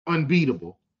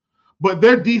unbeatable, but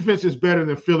their defense is better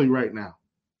than Philly right now.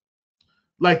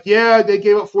 Yeah, they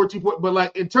gave up 14 points,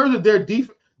 but in terms of their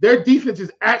defense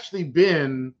has actually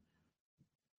been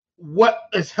what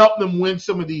has helped them win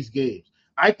some of these games.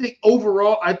 I think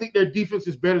overall, their defense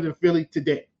is better than Philly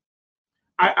today.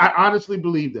 I honestly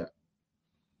believe that.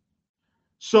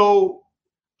 So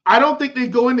I don't think they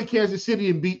go into Kansas City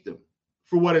and beat them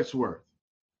for what it's worth.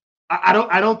 I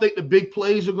don't think the big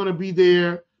plays are going to be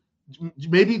there.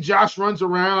 Maybe Josh runs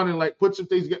around and puts some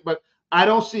things, but I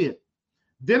don't see it.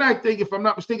 Then I think, if I'm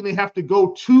not mistaken, they have to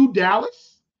go to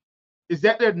Dallas. Is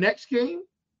that their next game?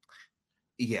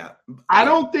 Yeah. I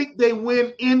don't think they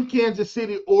win in Kansas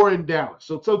City or in Dallas.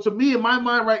 So to me, in my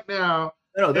mind right now,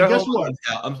 no, they're home.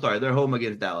 I'm sorry, they're home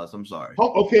against Dallas. I'm sorry.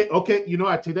 Oh, okay.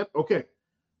 I take that. Okay.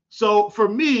 So for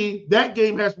me, that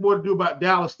game has more to do about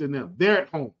Dallas than them. They're at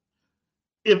home.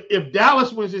 If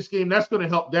Dallas wins this game, that's going to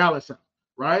help Dallas out,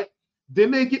 right?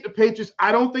 Then they get the Patriots.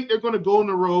 I don't think they're going to go on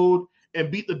the road and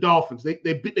beat the Dolphins. They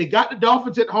got the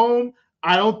Dolphins at home.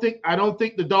 I don't think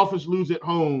the Dolphins lose at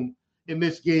home in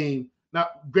this game. Now,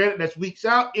 granted, that's weeks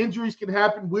out. Injuries can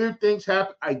happen. Weird things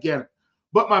happen. I get it.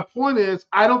 But my point is,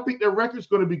 I don't think their record's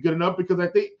going to be good enough, because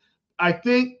I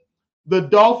think the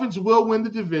Dolphins will win the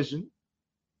division.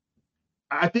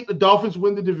 I think the Dolphins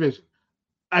win the division.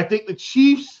 I think the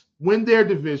Chiefs win their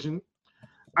division.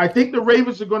 I think the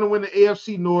Ravens are going to win the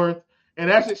AFC North. And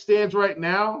as it stands right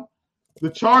now, The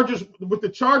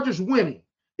Chargers winning,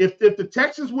 if the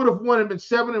Texans would have won and been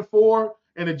 7-4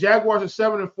 and the Jaguars are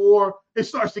 7-4, it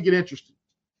starts to get interesting.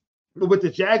 But with the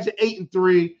Jags at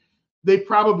 8-3, they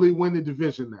probably win the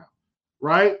division now,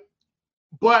 right?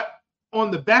 But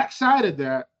on the backside of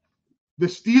that, the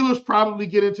Steelers probably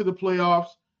get into the playoffs,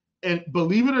 and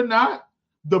believe it or not,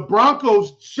 the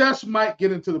Broncos just might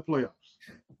get into the playoffs.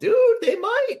 Dude, they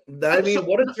might. I mean,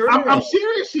 what a turnaround. I'm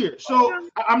serious here. So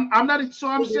I'm not. So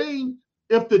I'm saying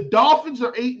if the Dolphins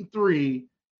are 8-3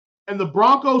 and the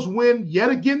Broncos win yet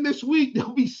again this week,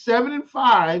 they'll be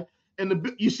 7-5.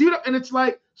 And you see what? And it's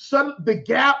like the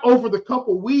gap over the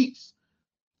couple weeks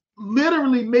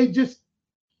literally may just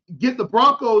get the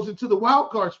Broncos into the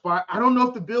wild card spot. I don't know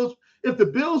if the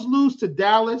Bills lose to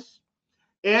Dallas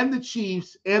and the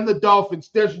Chiefs and the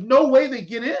Dolphins, there's no way they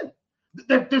get in.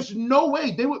 There's no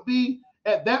way. They would be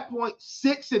at that point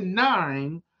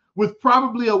 6-9 with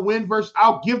probably a win versus.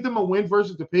 I'll give them a win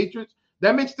versus the Patriots.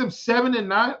 That makes them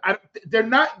 7-9. They're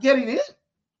not getting in.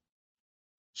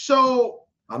 So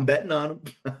I'm betting on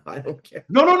them. I don't care.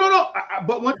 No.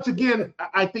 But once again,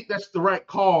 I think that's the right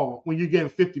call when you're getting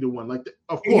 50-1. Like,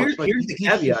 of course. Here's the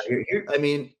caveat here. I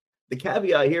mean, the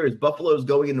caveat here is Buffalo's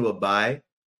going into a bye.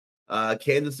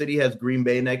 Kansas City has Green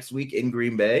Bay next week in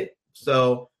Green Bay.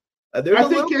 So I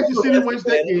think Kansas City wins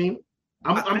that game.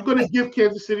 I'm going to give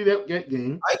Kansas City that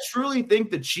game. I truly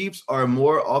think the Chiefs are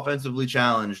more offensively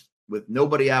challenged with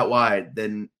nobody out wide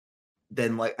than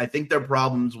like I think their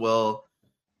problems will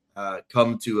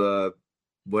come to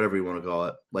whatever you want to call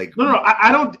it. Like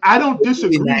I don't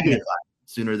disagree there.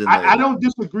 Sooner than later. I don't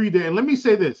disagree there. And let me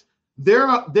say this: there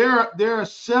are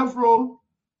several.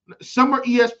 Some are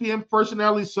ESPN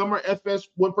personalities, some are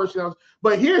FS1 personalities.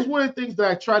 But here's one of the things that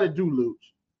I try to do, Luch.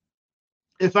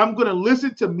 If I'm going to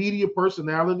listen to media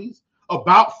personalities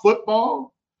about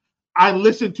football, I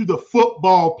listen to the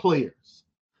football players.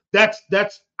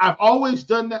 I've always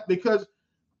done that because,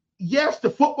 yes, the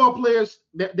football players,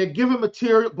 they're given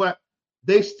material, but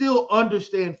they still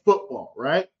understand football,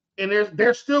 right? And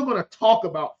they're still going to talk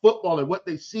about football and what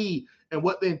they see and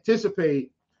what they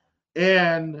anticipate.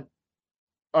 And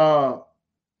Uncle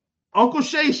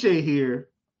Shay Shay here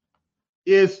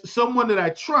is someone that I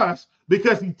trust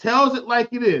because he tells it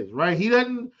like it is, right? He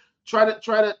doesn't try to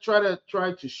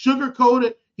sugarcoat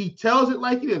it. He tells it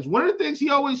like it is. One of the things he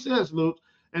always says, Luke,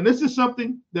 and this is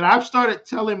something that I've started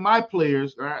telling my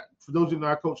players, all right, for those of you who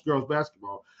know I coach girls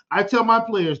basketball, I tell my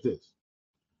players this.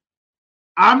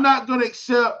 I'm not going to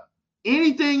accept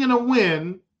anything in a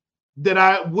win that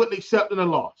I wouldn't accept in a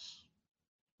loss,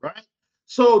 right?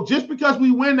 So just because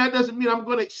we win, that doesn't mean I'm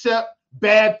going to accept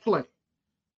bad play.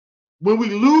 When we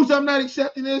lose, I'm not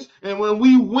accepting this. And when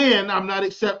we win, I'm not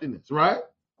accepting this, right?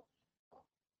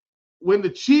 When the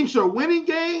Chiefs are winning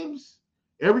games,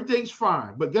 everything's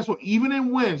fine. But guess what? Even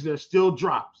in wins, there's still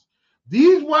drops.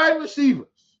 These wide receivers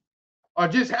are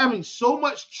just having so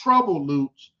much trouble,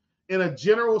 Luch, in a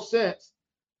general sense.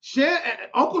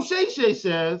 Uncle Shay Shay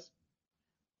says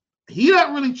he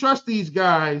doesn't really trust these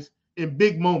guys in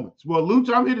big moments. Well,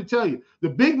 Luch, I'm here to tell you, the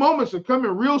big moments are coming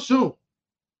real soon.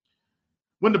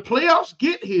 When the playoffs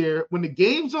get here, when the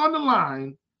game's on the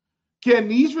line, can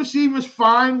these receivers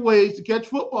find ways to catch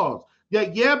footballs?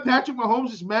 Yeah, Patrick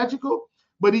Mahomes is magical,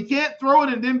 but he can't throw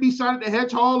it and then be Sonic the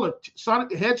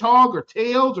Hedgehog or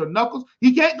Tails or Knuckles.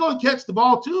 He can't go and catch the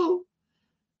ball too.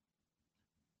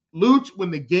 Luch,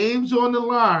 when the game's on the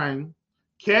line,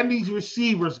 can these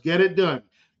receivers get it done?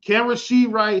 Can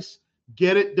Rashee Rice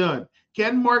get it done?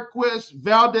 Can Marquez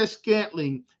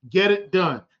Valdes-Scantling get it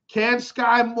done? Can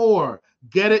Sky Moore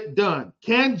get it done?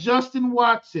 Can Justin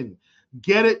Watson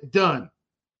get it done?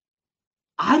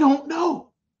 I don't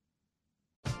know.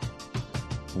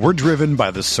 We're driven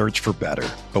by the search for better.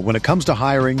 But when it comes to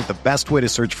hiring, the best way to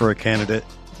search for a candidate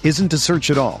isn't to search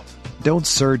at all. Don't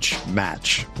search,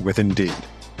 match with Indeed.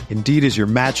 Indeed is your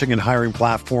matching and hiring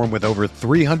platform with over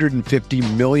 350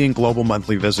 million global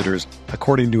monthly visitors,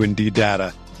 according to Indeed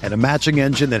data, and a matching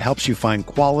engine that helps you find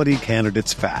quality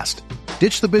candidates fast.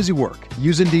 Ditch the busy work.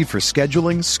 Use Indeed for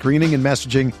scheduling, screening, and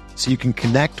messaging so you can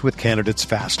connect with candidates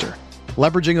faster.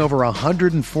 Leveraging over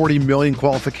 140 million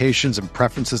qualifications and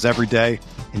preferences every day,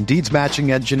 Indeed's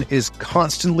matching engine is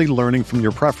constantly learning from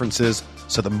your preferences,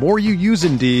 so the more you use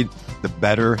Indeed, the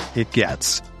better it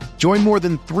gets. Join more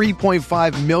than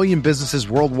 3.5 million businesses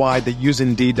worldwide that use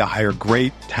Indeed to hire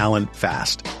great talent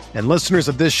fast. And listeners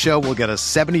of this show will get a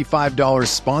 $75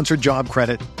 sponsored job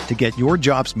credit to get your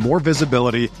jobs more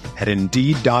visibility at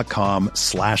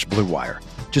Indeed.com/Blue Wire.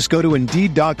 Just go to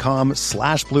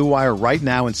Indeed.com/Blue Wire right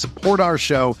now and support our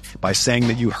show by saying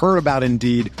that you heard about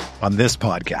Indeed on this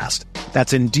podcast.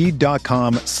 That's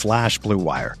Indeed.com/Blue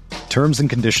Wire. Terms and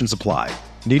conditions apply.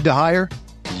 Need to hire?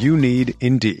 You need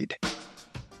Indeed.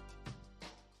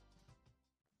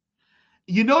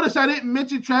 You notice I didn't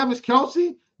mention Travis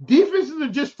Kelce? Defenses are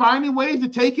just finding ways to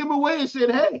take him away and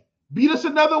said, hey, beat us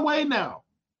another way now.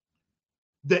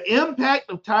 The impact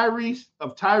of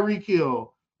Tyreek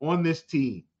Hill on this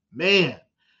team, man,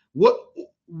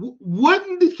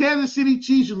 wouldn't the Kansas City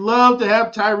Chiefs love to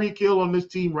have Tyreek Hill on this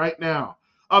team right now?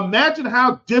 Imagine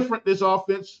how different this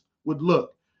offense would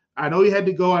look. I know he had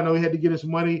to go. I know he had to get his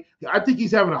money. I think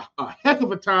he's having a heck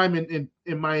of a time in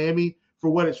Miami for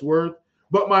what it's worth.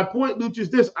 But my point, Luch, is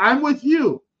this. I'm with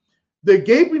you. The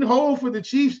gaping hole for the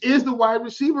Chiefs is the wide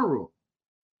receiver room.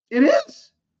 It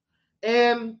is.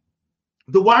 And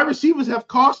the wide receivers have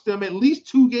cost them at least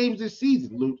 2 games this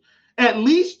season, Luch. At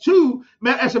least 2.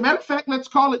 As a matter of fact, let's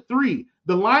call it 3.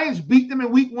 The Lions beat them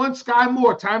in week 1, Sky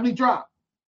Moore, timely drop.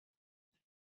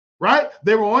 Right?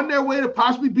 They were on their way to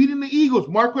possibly beating the Eagles.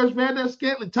 Marquez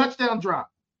Valdes-Scantling, touchdown drop.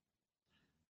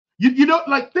 You know,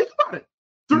 like, think about it.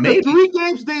 The 3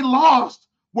 games they lost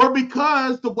were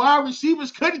because the wide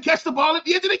receivers couldn't catch the ball at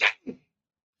the end of the game.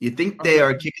 You think they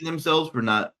are kicking themselves for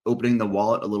not opening the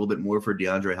wallet a little bit more for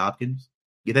DeAndre Hopkins?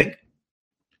 You think?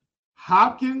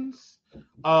 Hopkins,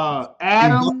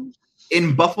 Adams.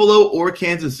 In Buffalo or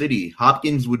Kansas City,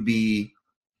 Hopkins would be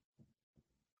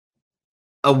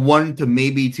a 1 to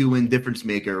maybe 2 win difference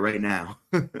maker right now.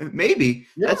 Maybe.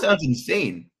 Yeah. That sounds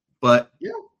insane. But,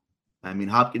 yeah. I mean,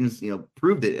 Hopkins,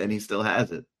 proved it, and he still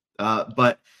has it.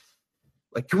 But,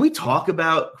 like, can we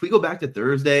go back to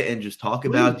Thursday and just talk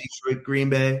about Detroit, Green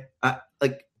Bay?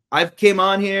 I've came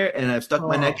on here and I've stuck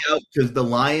my neck out because the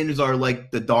Lions are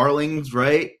like the darlings,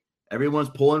 right? Everyone's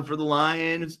pulling for the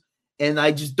Lions. And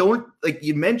I just don't, like,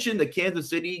 you mentioned the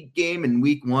Kansas City game in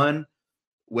week 1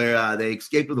 where they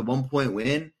escaped with a 1-point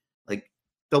win. Like,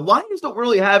 the Lions don't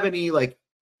really have any, like,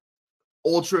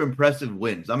 ultra impressive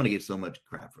wins. I'm going to get so much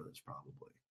crap for this probably.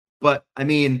 But, I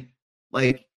mean,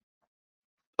 like,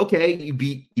 okay, you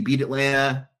beat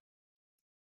Atlanta.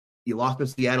 You lost to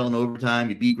Seattle in overtime.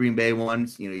 You beat Green Bay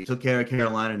once. You took care of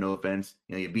Carolina, no offense.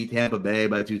 You beat Tampa Bay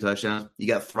by 2 touchdowns. You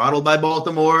got throttled by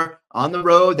Baltimore on the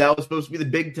road. That was supposed to be the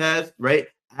big test, right?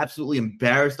 Absolutely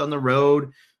embarrassed on the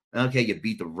road. Okay, you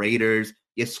beat the Raiders.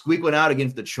 You squeak one out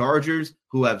against the Chargers,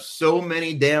 who have so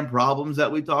many damn problems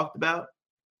that we talked about.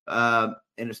 And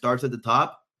it starts at the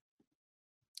top.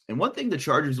 And one thing the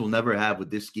Chargers will never have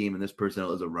with this scheme and this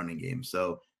personnel is a running game.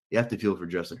 So you have to feel for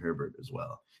Justin Herbert as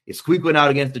well. You squeak one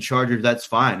out against the Chargers, that's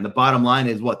fine. The bottom line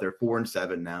is what? They're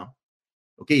 4-7 now.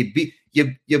 Okay,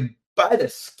 you by the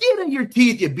skin of your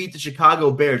teeth, you beat the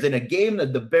Chicago Bears in a game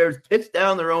that the Bears pitched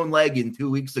down their own leg in 2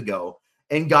 weeks ago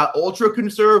and got ultra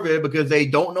conservative because they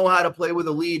don't know how to play with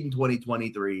a lead in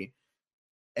 2023.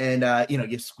 And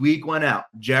you squeak one out.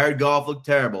 Jared Goff looked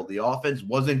terrible. The offense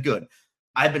wasn't good.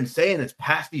 I've been saying this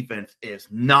pass defense is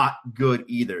not good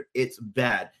either. It's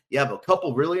bad. You have a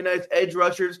couple really nice edge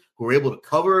rushers who are able to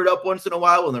cover it up once in a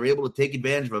while when they're able to take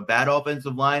advantage of a bad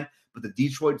offensive line, but the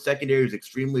Detroit secondary is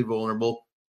extremely vulnerable.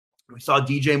 We saw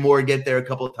DJ Moore get there a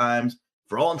couple of times.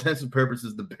 For all intents and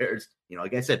purposes, the Bears,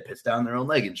 like I said, pissed down their own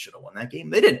leg and should have won that game.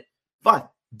 They didn't. Fine.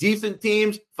 Decent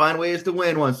teams find ways to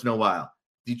win once in a while.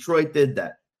 Detroit did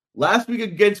that. Last week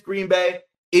against Green Bay,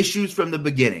 issues from the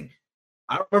beginning.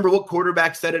 I don't remember what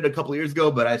quarterback said it a couple of years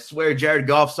ago, but I swear Jared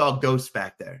Goff saw ghosts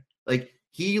back there. Like,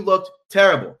 he looked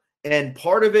terrible. And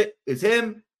part of it is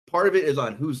him. Part of it is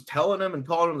on who's telling him and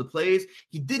calling him the plays.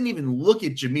 He didn't even look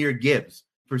at Jahmyr Gibbs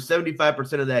for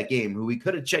 75% of that game, who he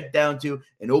could have checked down to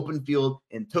an open field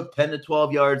and took 10 to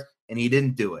 12 yards, and he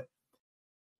didn't do it.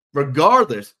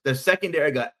 Regardless, the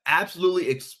secondary got absolutely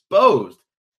exposed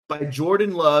by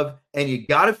Jordan Love, and you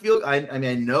got to feel, I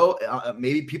know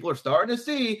maybe people are starting to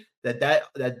see that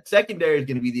secondary is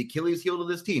going to be the Achilles heel of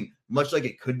this team, much like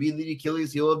it could be the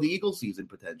Achilles heel of the Eagles season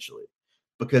potentially,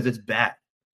 because it's bad.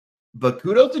 But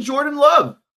kudos to Jordan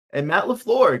Love and Matt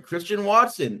LaFleur, Christian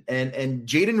Watson, and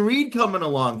Jaden Reed coming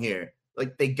along here.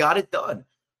 Like, they got it done.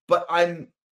 But I'm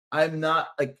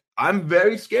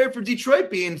very scared for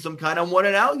Detroit being some kind of one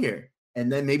and out here.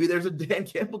 And then maybe there's a Dan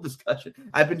Campbell discussion.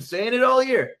 I've been saying it all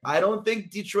year. I don't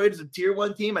think Detroit is a tier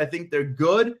 1 team. I think they're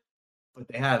good, but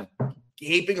they have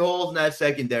gaping holes in that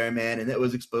secondary, man, and it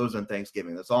was exposed on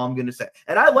Thanksgiving. That's all I'm going to say.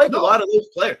 And I like a lot of those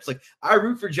players. Like, I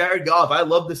root for Jared Goff. I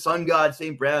love the Sun God,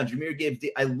 St. Brown, Jahmyr Gibbs.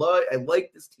 I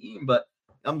like this team, but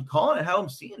I'm calling it how I'm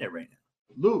seeing it right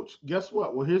now. Luch, guess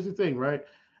what? Well, here's the thing, right?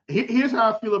 Here's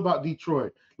how I feel about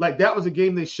Detroit. Like, that was a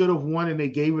game they should have won and they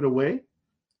gave it away,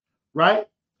 right?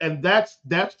 And that's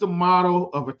the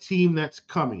model of a team that's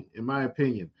coming, in my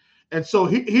opinion. And so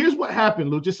here's what happened,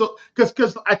 Lou. Just so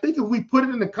because I think if we put it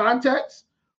in the context,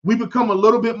 we become a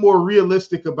little bit more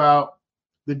realistic about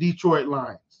the Detroit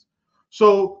Lions.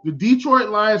 So the Detroit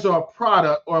Lions are a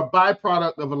product or a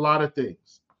byproduct of a lot of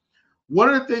things.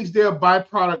 One of the things they're a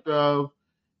byproduct of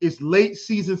is late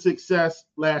season success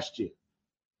last year,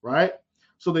 right?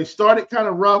 So they started kind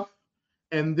of rough,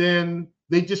 and then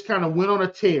they just kind of went on a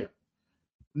tear.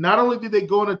 Not only did they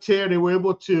go on a tear, they were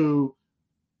able to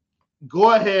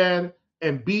go ahead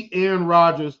and beat Aaron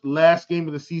Rodgers the last game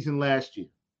of the season last year.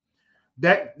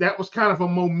 That was kind of a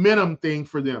momentum thing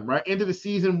for them, right? End of the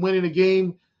season, winning a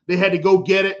game, they had to go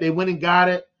get it. They went and got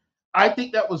it. I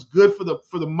think that was good for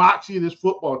the moxie of this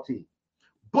football team.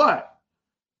 But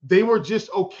they were just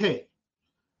okay.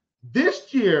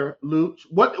 This year, Luke,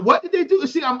 what did they do?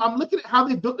 See, I'm looking at how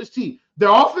they built this team. Their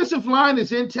offensive line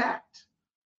is intact.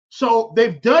 So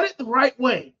they've done it the right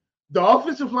way. The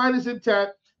offensive line is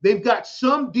intact. They've got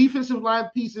some defensive line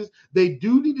pieces. They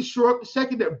do need to shore up the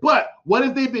secondary. But what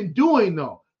have they been doing,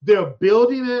 though? They're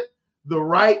building it the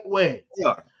right way.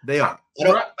 They are. I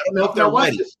don't know if they're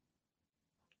ready.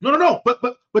 No.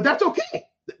 But that's okay.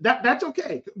 That's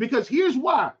okay. Because here's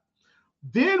why.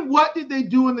 Then what did they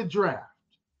do in the draft?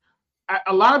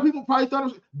 A lot of people probably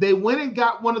thought they went and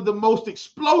got one of the most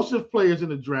explosive players in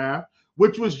the draft,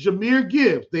 which was Jahmyr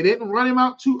Gibbs. They didn't run him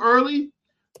out too early.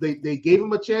 They gave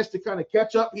him a chance to kind of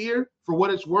catch up here for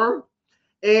what it's worth.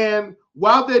 And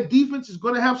while their defense is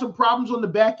going to have some problems on the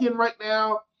back end right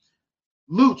now,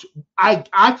 Luch,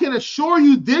 I can assure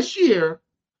you this year,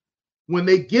 when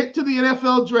they get to the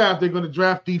NFL draft, they're going to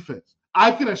draft defense.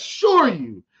 I can assure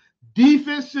you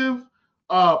defensive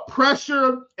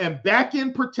pressure and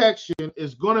back-end protection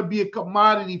is going to be a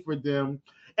commodity for them,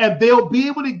 and they'll be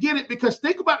able to get it because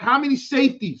think about how many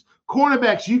safeties,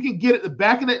 cornerbacks you can get at the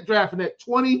back of that draft in that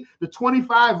 20 to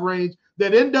 25 range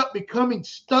that end up becoming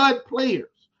stud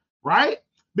players, right?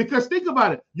 Because think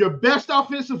about it. Your best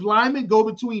offensive linemen go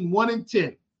between 1 and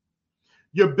 10.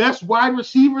 Your best wide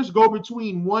receivers go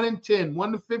between 1 and 10,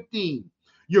 1 to 15.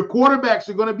 Your quarterbacks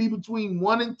are going to be between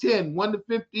 1 and 10, 1 to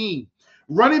 15.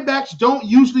 Running backs don't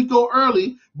usually go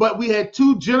early, but we had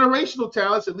two generational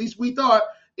talents, at least we thought,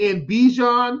 in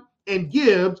Bijan and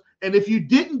Gibbs. And if you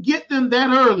didn't get them that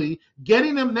early,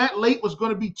 getting them that late was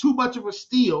going to be too much of a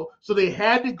steal. So they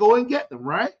had to go and get them,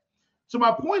 right? So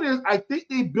my point is, I think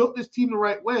they built this team the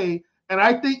right way. And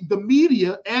I think the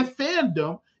media and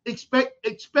fandom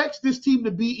expects this team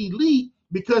to be elite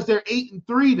because they're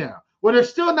 8-3 now. Well, they're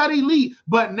still not elite,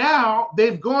 but now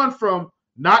they've gone from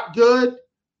not good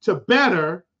to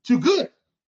better to good.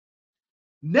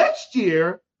 Next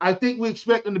year, I think we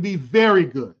expect them to be very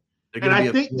good. And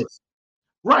I think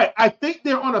I think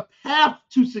they're on a path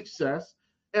to success.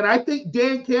 And I think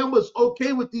Dan Campbell's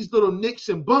okay with these little nicks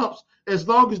and bumps as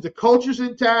long as the culture's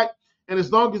intact and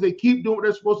as long as they keep doing what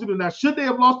they're supposed to do. Now, should they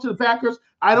have lost to the Packers?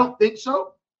 I don't think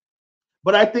so.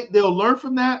 But I think they'll learn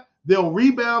from that. They'll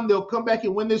rebound. They'll come back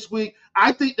and win this week.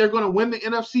 I think they're going to win the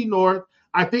NFC North.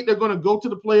 I think they're going to go to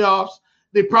the playoffs.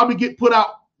 They probably get put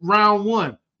out round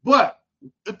one. But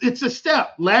it's a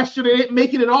step. Last year, they didn't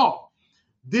make it at all.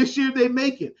 This year, they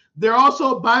make it. They're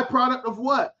also a byproduct of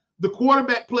what? The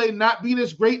quarterback play not being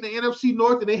as great in the NFC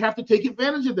North, and they have to take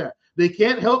advantage of that. They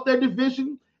can't help their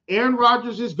division. Aaron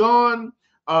Rodgers is gone.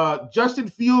 Justin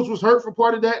Fields was hurt for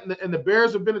part of that, and the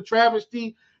Bears have been a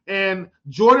travesty. And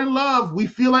Jordan Love, we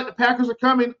feel like the Packers are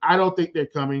coming. I don't think they're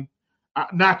coming.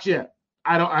 Not yet.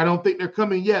 I don't think they're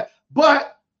coming yet.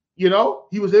 But, he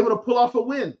was able to pull off a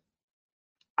win.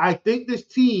 I think this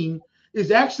team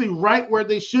is actually right where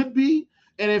they should be.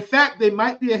 And, in fact, they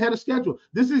might be ahead of schedule.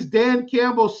 This is Dan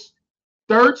Campbell's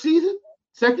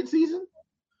second season.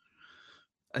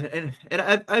 And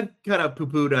I've kind of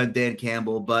poo-pooed on Dan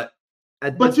Campbell, but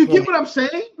you get what I'm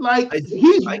saying? Like,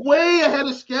 he's way ahead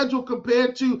of schedule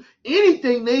compared to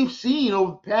anything they've seen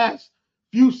over the past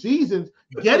few seasons.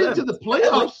 Getting to the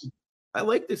playoffs. I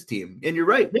like this team, and you're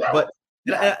right. Yeah. But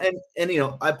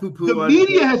I poo-poo. The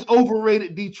media has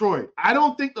overrated Detroit. I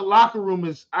don't think the locker room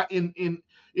is in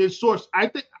source. I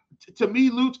think, to me,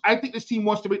 Luch, I think this team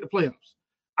wants to make the playoffs.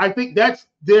 I think that's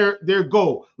their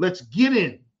goal. Let's get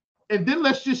in, and then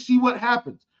let's just see what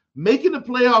happens. Making the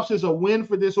playoffs is a win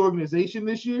for this organization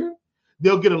this year.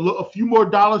 They'll get a few more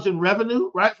dollars in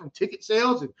revenue, right, from ticket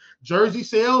sales and jersey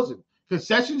sales and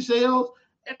concession sales.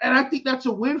 And I think that's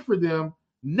a win for them.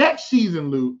 Next season,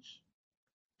 Luch,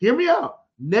 hear me out.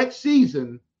 Next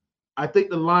season, I think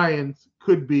the Lions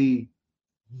could be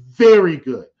very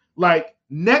good. Like,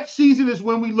 next season is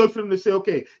when we look for them to say,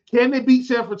 okay, can they beat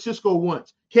San Francisco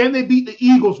once? Can they beat the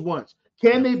Eagles once?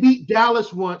 Can they beat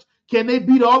Dallas once? Can they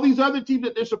beat all these other teams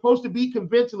that they're supposed to beat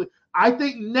convincingly? I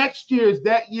think next year is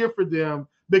that year for them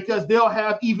because they'll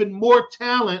have even more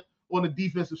talent on the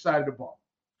defensive side of the ball.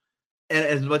 And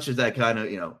as much as that kind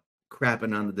of,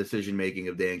 crapping on the decision making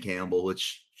of Dan Campbell,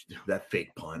 which that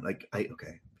fake punt,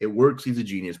 okay, it works. He's a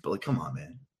genius, but come on,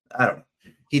 man. I don't know.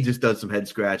 He just does some head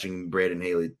scratching,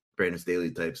 Brandon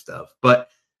Staley type stuff. But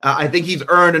I think he's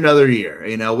earned another year.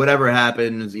 Whatever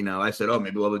happens, I said,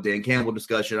 maybe we'll have a Dan Campbell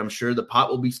discussion. I'm sure the pot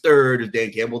will be stirred. Is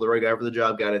Dan Campbell the right guy for the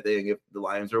job kind of thing if the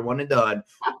Lions are one and done?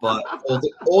 But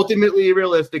ultimately,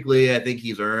 realistically, I think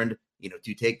he's earned,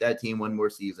 to take that team one more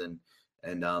season.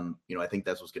 And, I think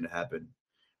that's what's going to happen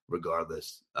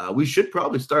regardless. We should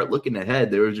probably start looking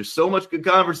ahead. There was just so much good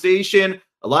conversation,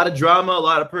 a lot of drama, a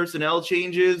lot of personnel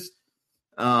changes.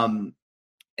 And,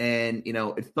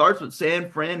 it starts with San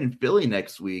Fran and Philly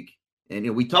next week.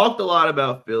 And, we talked a lot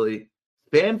about Philly.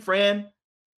 San Fran,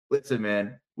 listen,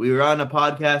 man, we were on a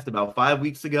podcast about 5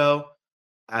 weeks ago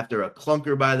after a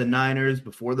clunker by the Niners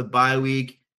before the bye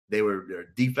week. Their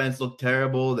defense looked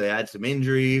terrible. They had some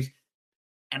injuries.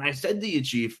 And I said to you,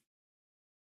 Chief,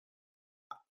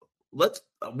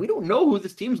 we don't know who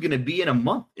this team's going to be in a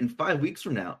month, in 5 weeks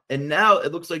from now. And now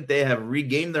it looks like they have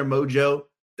regained their mojo.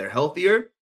 They're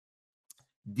healthier.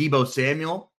 Deebo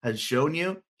Samuel has shown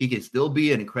you he can still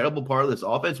be an incredible part of this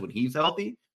offense when he's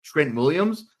healthy. Trent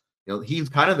Williams, he's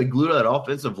kind of the glue to that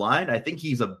offensive line. I think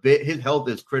his health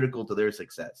is critical to their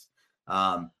success.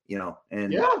 And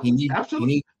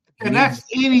absolutely. That's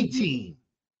any team.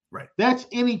 Right. That's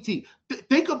any team.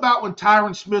 Think about when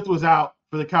Tyron Smith was out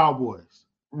for the Cowboys.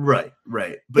 Right.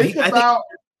 But I think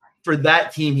for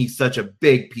that team, he's such a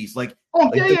big piece. Yeah.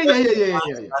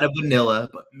 Kind of vanilla,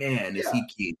 but man, is he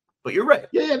key. But you're right.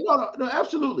 Yeah, no,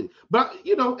 absolutely. But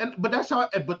but that's how.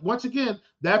 But once again,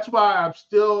 that's why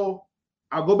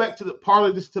I'll go back to the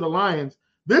parlay this to the Lions.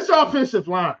 This offensive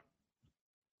line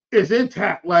is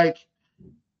intact. Like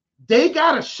they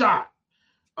got a shot.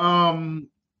 And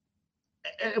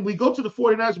we go to the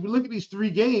 49ers. We look at these 3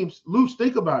 games. Luce,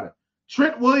 think about it.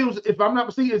 Trent Williams, if I'm not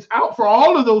mistaken, is out for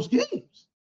all of those games.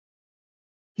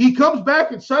 He comes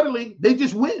back and suddenly they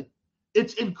just win.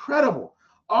 It's incredible.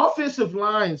 Offensive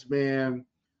lines, man,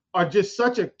 are just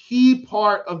such a key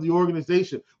part of the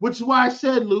organization, which is why I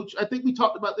said, Luch, I think we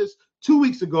talked about this 2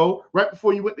 weeks ago, right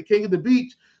before you went to King of the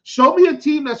Beach. Show me a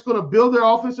team that's going to build their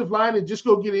offensive line and just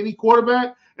go get any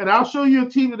quarterback, and I'll show you a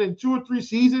team that in 2 or 3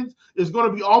 seasons is going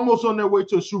to be almost on their way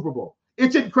to a Super Bowl.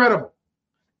 It's incredible.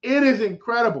 It is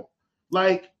incredible.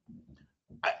 Like,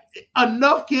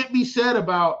 enough can't be said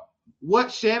about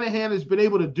what Shanahan has been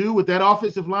able to do with that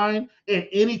offensive line and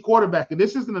any quarterback. And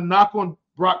this isn't a knock on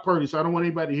Brock Purdy, so I don't want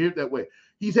anybody to hear it that way.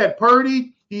 He's had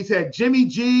Purdy. He's had Jimmy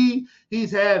G.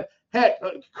 He's had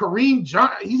Kareem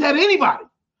John. He's had anybody.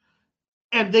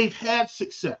 And they've had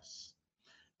success.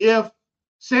 If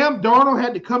Sam Darnold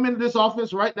had to come into this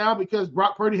offense right now because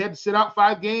Brock Purdy had to sit out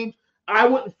 5 games, I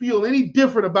wouldn't feel any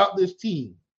different about this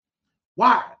team.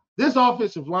 Why? This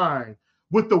offensive line,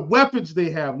 with the weapons they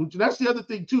have, Lucha, that's the other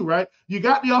thing too, right? You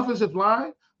got the offensive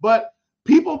line, but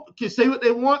people can say what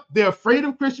they want. They're afraid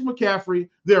of Christian McCaffrey.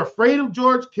 They're afraid of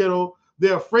George Kittle.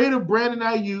 They're afraid of Brandon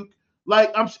Ayuk.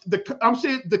 Like I'm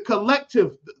saying, the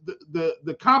collective,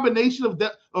 the combination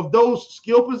of those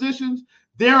skill positions,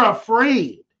 they're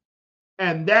afraid,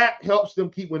 and that helps them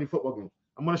keep winning football games.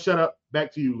 I'm going to shut up.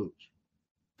 Back to you, Luch.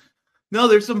 No,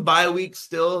 there's some bye weeks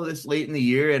still this late in the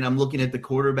year, and I'm looking at the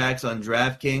quarterbacks on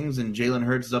DraftKings, and Jalen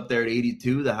Hurts is up there at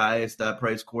 82, the highest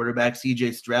price quarterback.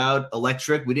 CJ Stroud,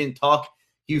 electric. We didn't talk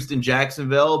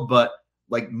Houston-Jacksonville, but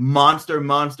like monster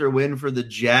win for the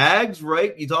Jags,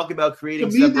 right? You talk about creating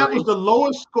to me, that was the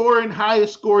lowest scoring,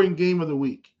 highest scoring game of the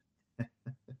week.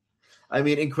 I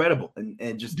mean, incredible.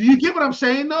 And just do you get what I'm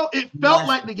saying, though? It felt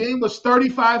like the game was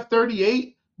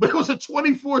 35-38. But it was a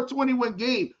 24-21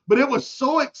 game. But it was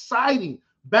so exciting,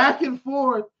 back and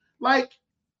forth. Like,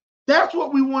 that's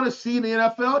what we want to see in the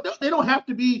NFL. They don't have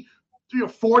to be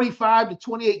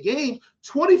 45-28 games.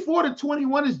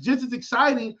 24-21 is just as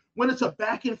exciting when it's a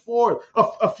back and forth.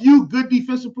 A few good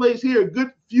defensive plays here,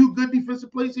 a few good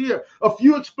defensive plays here, a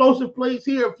few explosive plays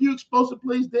here, a few explosive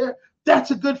plays there.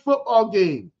 That's a good football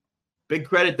game. Big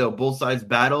credit, though. Both sides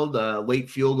battled.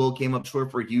 Late field goal came up short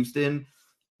for Houston.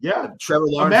 Yeah. Trevor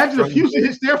Lawrence. Imagine if Houston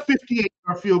hits their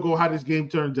 58-yard field goal, how this game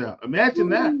turns out. Imagine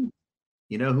that.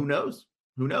 Who knows?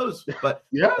 Who knows? But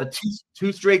yeah,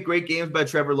 two straight great games by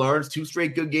Trevor Lawrence, 2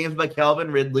 straight good games by Calvin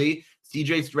Ridley,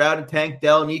 CJ Stroud and Tank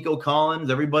Dell, Nico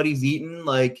Collins. Everybody's eating.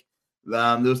 Like,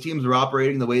 those teams are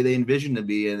operating the way they envisioned to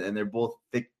be, and they're both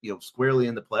squarely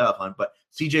in the playoff hunt. But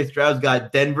CJ Stroud's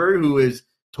got Denver, who is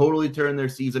totally turned their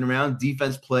season around.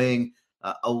 Defense playing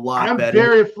a lot better. I'm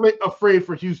very afraid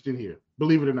for Houston here.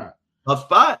 Believe it or not. Tough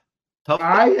spot.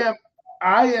 I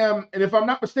am, and if I'm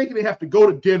not mistaken, they have to go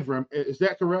to Denver. Is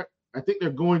that correct? I think they're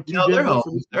going to No, Denver. they're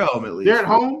home. They're home at least. They're at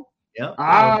home?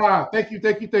 Yeah. Thank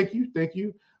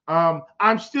you.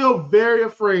 I'm still very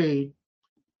afraid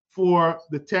for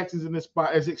the Texans in this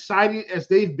spot. As exciting as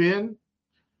they've been,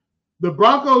 the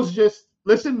Broncos just,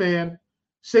 listen, man,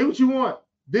 say what you want.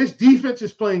 This defense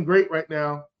is playing great right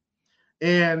now.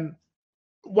 And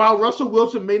while Russell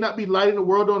Wilson may not be lighting the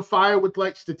world on fire with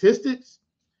like statistics,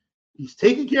 he's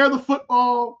taking care of the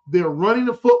football. They're running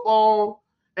the football,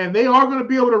 and they are going to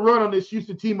be able to run on this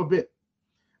Houston team a bit.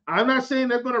 I'm not saying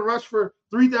they're going to rush for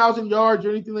 3,000 yards or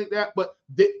anything like that, but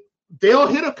they'll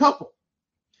hit a couple.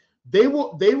 They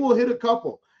will hit a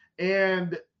couple.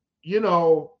 And, you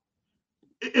know,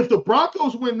 if the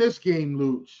Broncos win this game,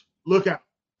 Luch, look out.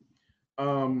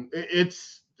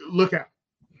 Look out.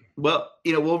 Well,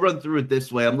 you know, we'll run through it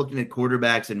this way. I'm looking at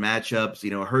quarterbacks and matchups.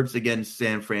 You know, Hurts against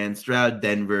San Fran, Stroud,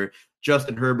 Denver,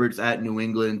 Justin Herbert's at New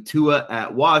England, Tua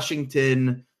at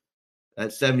Washington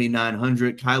at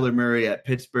 7,900, Kyler Murray at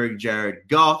Pittsburgh, Jared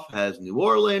Goff has New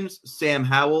Orleans, Sam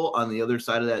Howell on the other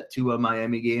side of that Tua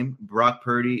Miami game, Brock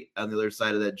Purdy on the other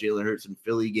side of that Jalen Hurts and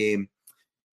Philly game.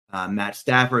 Matt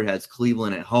Stafford has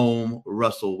Cleveland at home,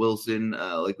 Russell Wilson,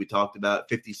 like we talked about,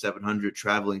 5,700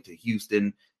 traveling to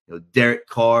Houston. You know, Derek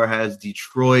Carr has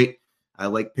Detroit. I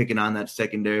like picking on that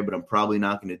secondary, but I'm probably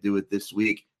not going to do it this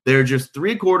week. There are just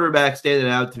three quarterbacks standing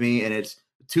out to me, and it's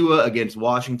Tua against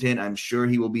Washington. I'm sure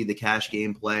he will be the cash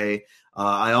game play.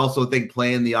 I also think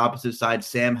playing the opposite side,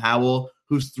 Sam Howell,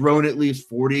 who's thrown at least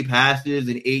 40 passes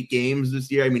in 8 games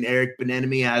this year. I mean, Eric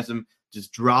Bieniemy has him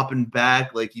just dropping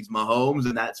back like he's Mahomes,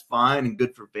 and that's fine and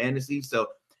good for fantasy. So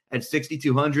at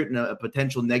 6,200 and a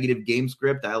potential negative game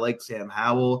script, I like Sam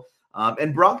Howell.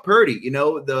 And Brock Purdy, you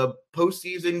know, the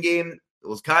postseason game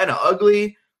was kind of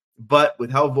ugly, but with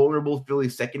how vulnerable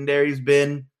Philly's secondary's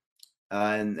been,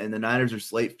 and the Niners are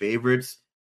slate favorites,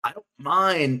 I don't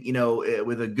mind, you know,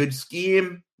 with a good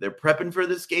scheme, they're prepping for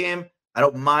this game. I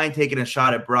don't mind taking a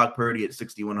shot at Brock Purdy at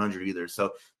 6,100 either.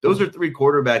 So those are three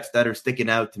quarterbacks that are sticking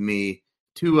out to me.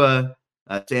 Tua,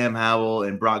 Sam Howell,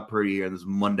 and Brock Purdy here on this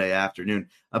Monday afternoon.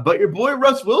 But your boy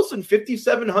Russ Wilson,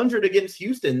 5,700 against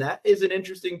Houston. That is an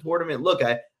interesting tournament. Look,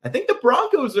 I think the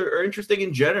Broncos are interesting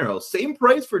in general. Same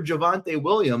price for Javonte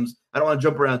Williams. I don't want to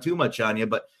jump around too much on you,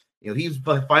 but you know he's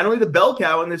finally the bell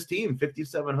cow in this team,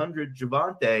 5,700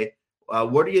 Javonte.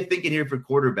 What are you thinking here for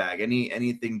quarterback?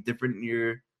 Anything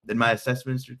different than my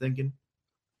assessments you're thinking?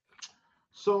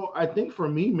 So I think for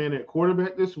me, man, at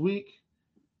quarterback this week,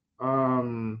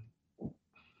 I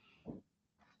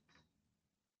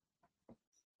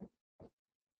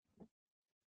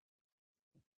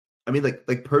mean,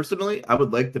 like personally, I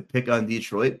would like to pick on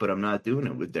Detroit, but I'm not doing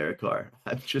it with Derek Carr.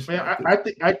 I'm just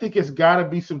I think it's got to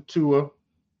be some Tua.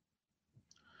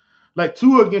 Like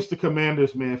Tua against the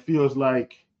Commanders, man, feels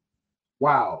like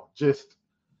wow, just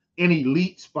an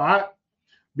elite spot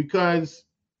because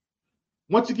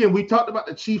once again, we talked about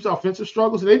the Chiefs' offensive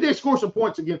struggles, and they did score some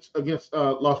points against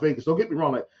Las Vegas. Don't get me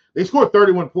wrong; like they scored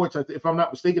 31 points, if I'm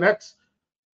not mistaken.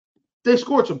 They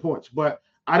scored some points, but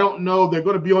I don't know. They're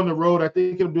going to be on the road. I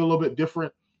think it'll be a little bit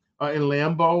different in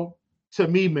Lambeau. To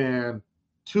me, man,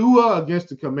 Tua against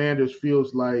the Commanders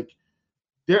feels like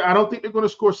I don't think they're going to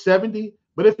score 70,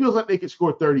 but it feels like they could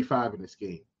score 35 in this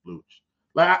game, Luch.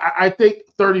 Like I think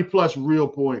 30 plus real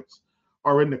points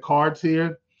are in the cards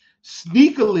here.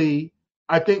 Sneakily,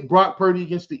 I think Brock Purdy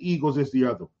against the Eagles is the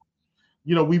other one.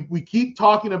 You know, we keep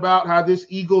talking about how this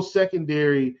Eagles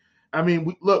secondary. I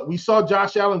mean, we saw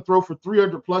Josh Allen throw for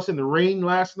 300 plus in the rain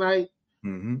last night.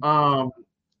 Mm-hmm.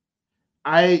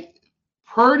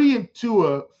 Purdy and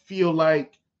Tua feel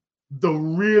like the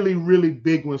really, really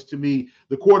big ones to me,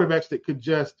 the quarterbacks that could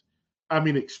just,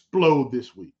 explode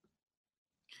this week.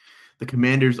 The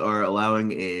Commanders are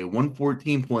allowing a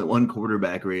 114.1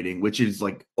 quarterback rating, which is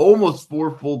like almost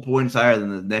 4 full points higher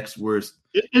than the next worst.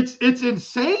 It's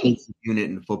insane unit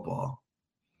in football.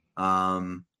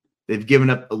 They've given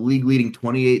up a league-leading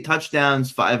 28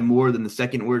 touchdowns, 5 more than the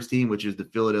second worst team, which is the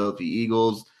Philadelphia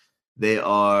Eagles. They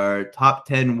are top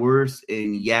 10 worst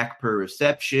in yak per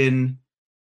reception,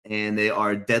 and they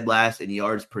are dead last in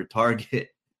yards per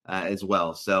target as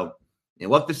well. So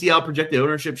we'll have to see how projected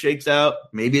ownership shakes out.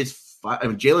 Maybe it's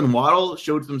Jalen Waddle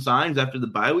showed some signs after the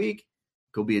bye week.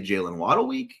 Could be a Jalen Waddle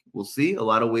week. We'll see. A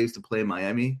lot of ways to play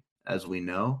Miami, as we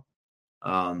know.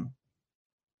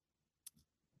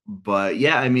 But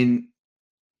yeah, I mean,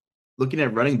 looking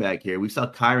at running back here, we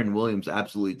saw Kyren Williams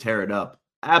absolutely tear it up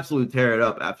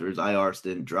after his IR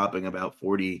stint, dropping about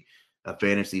 40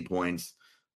 fantasy points.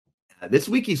 This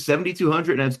week he's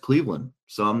 7,200 and has Cleveland,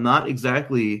 so I'm not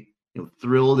exactly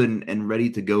thrilled and ready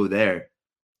to go there.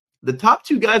 The top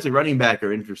two guys at running back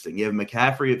are interesting. You have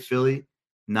McCaffrey at Philly,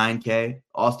 $9K.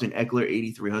 Austin Eckler,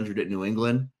 8,300 at New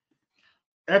England.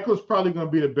 Eckler's probably going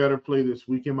to be the better play this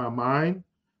week in my mind.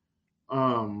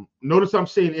 Notice I'm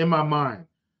saying in my mind.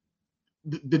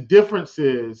 The difference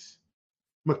is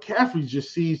McCaffrey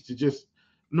just sees to just,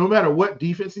 no matter what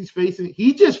defense he's facing,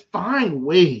 he just find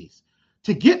ways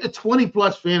to get to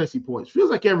 20-plus fantasy points. Feels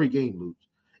like every game lose.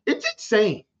 It's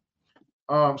insane.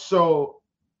 So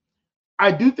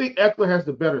I do think Eckler has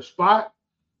the better spot,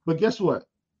 but guess what?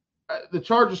 The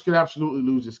Chargers could absolutely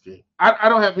lose this game. I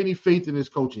don't have any faith in this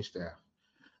coaching staff.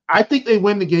 I think they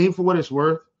win the game for what it's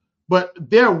worth, but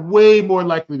they're way more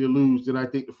likely to lose than I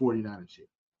think the 49ers should.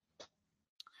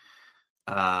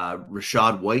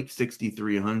 Rachaad White,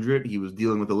 6,300. He was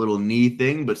dealing with a little knee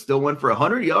thing, but still went for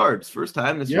 100 yards. First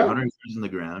time this year, 100 yards in the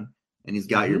ground. And he's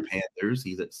got your Panthers.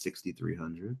 He's at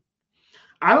 6,300.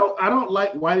 I don't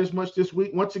like White as much this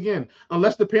week. Once again,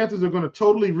 unless the Panthers are going to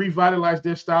totally revitalize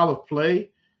their style of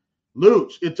play,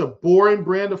 Luch, it's a boring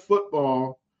brand of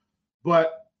football,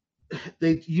 but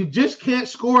you just can't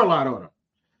score a lot on them.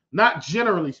 Not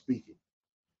generally speaking.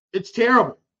 It's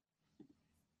terrible.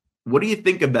 What do you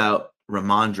think about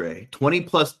Ramondre?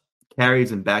 20-plus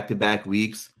carries in back-to-back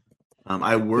weeks.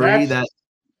 I worry that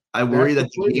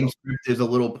the game script is a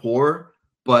little poor,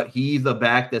 but he's the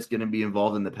back that's going to be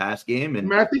involved in the pass game.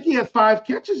 And I think he had 5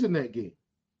 catches in that game.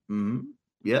 Mm-hmm.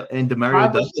 Yeah, and DeMario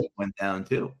Douglas went down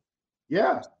too.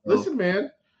 Yeah, listen,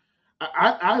 man,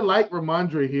 I like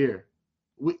Ramondre here.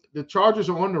 The Chargers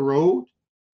are on the road.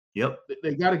 Yep,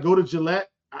 they got to go to Gillette.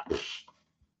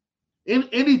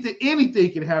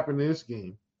 Anything can happen in this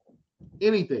game.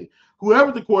 Anything.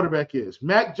 Whoever the quarterback is,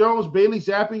 Mac Jones, Bailey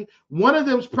Zappi, one of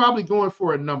them's probably going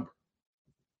for a number.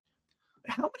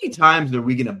 How many times are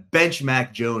we going to bench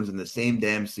Mac Jones in the same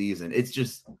damn season? It's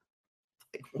just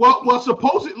well,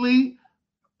 supposedly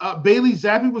Bailey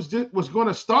Zappi was going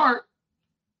to start,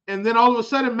 and then all of a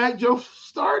sudden Mac Jones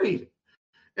started,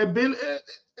 and Ben,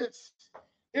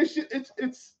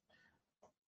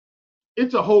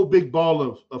 it's a whole big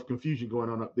ball of confusion going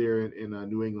on up there in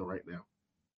New England right now.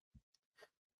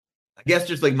 I guess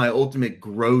just like my ultimate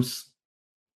gross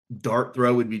dart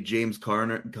throw would be James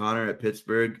Conner at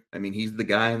Pittsburgh. I mean, he's the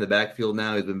guy in the backfield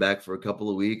now. He's been back for a couple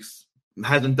of weeks.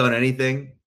 Hasn't done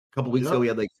anything. A couple of weeks ago, we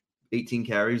had like 18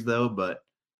 carries, though, but a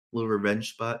little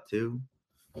revenge spot, too.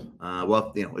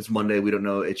 Well, it's Monday. We don't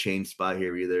know a change spot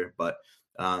here either. But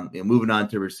moving on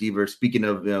to receiver. Speaking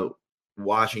of,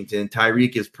 Washington,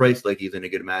 Tyreek is priced like he's in a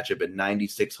good matchup at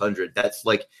 9,600. That's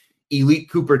like elite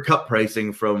Cooper Kupp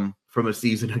pricing from a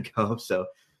season ago. So,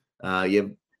 But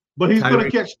he's going to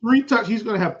catch 3 touchdowns. He's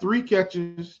going to have 3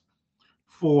 catches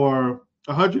for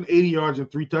 180 yards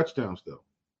and 3 touchdowns, though.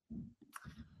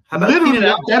 How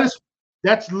about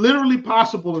that's literally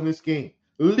possible in this game.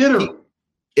 Literally.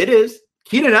 It is.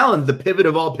 Keenan Allen's the pivot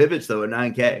of all pivots, though, at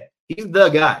 9K. He's the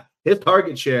guy. His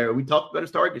target share, we talked about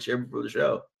his target share before the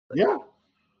show. Yeah.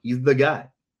 He's the guy.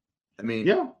 I mean,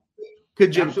 yeah.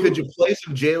 Could you play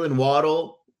some Jalen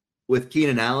Waddle with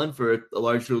Keenan Allen for a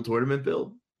large field tournament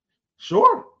build?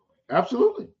 Sure.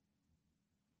 Absolutely.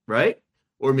 Right?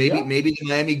 Or maybe the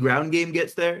Miami ground game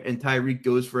gets there and Tyreek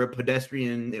goes for a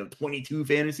pedestrian, 22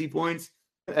 fantasy points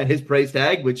at his price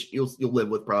tag, which you'll live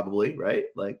with probably, right?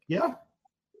 You'll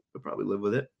probably live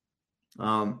with it.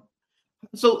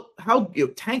 So how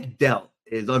Tank Dell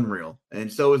is unreal,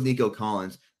 and so is Nico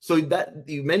Collins. So that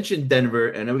you mentioned Denver,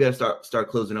 and then we got to start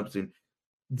closing up soon.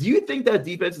 Do you think that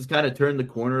defense has kind of turned the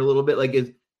corner a little bit? Like,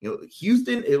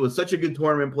 Houston, it was such a good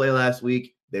tournament play last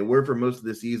week. They were for most of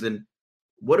the season.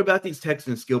 What about these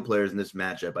Texans skill players in this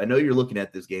matchup? I know you're looking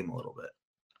at this game a little bit.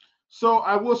 So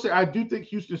I will say I do think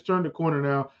Houston's turned the corner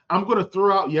now. I'm going to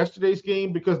throw out yesterday's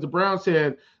game because the Browns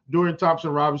had Dorian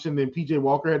Thompson-Robinson, then P.J.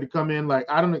 Walker had to come in. Like,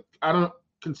 I don't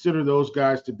consider those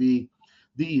guys to be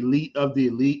the elite of the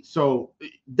elite. So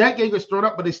that game was thrown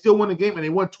up, but they still won the game, and they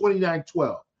won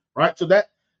 29-12, right? So that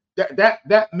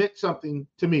meant something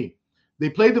to me. They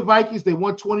played the Vikings. They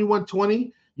won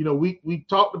 21-20. We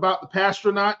talked about the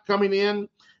Pastronaut coming in,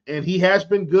 and he has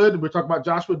been good. We're talking about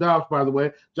Joshua Dobbs, by the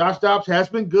way. Josh Dobbs has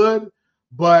been good,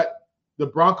 but the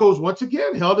Broncos, once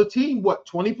again, held a team,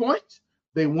 20 points?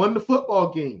 They won the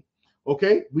football game.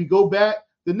 Okay, we go back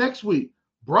the next week.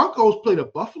 Broncos played the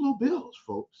Buffalo Bills,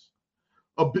 folks.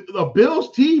 A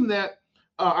Bills team that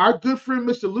our good friend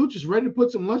Mr. Luch is ready to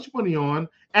put some lunch money on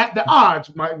at the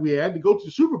odds, might we add, to go to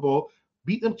the Super Bowl,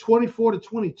 beat them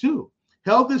 24-22.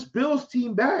 Held this Bills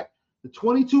team back to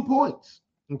 22 points,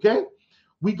 okay?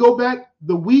 We go back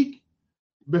the week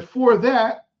before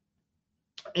that,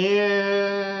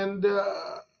 and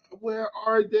where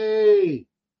are they?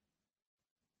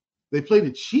 They played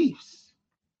the Chiefs.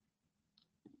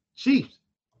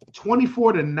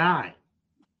 24-9.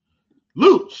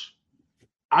 Luch,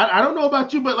 I don't know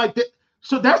about you, but like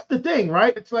so that's the thing,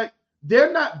 right? It's like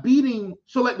they're not beating.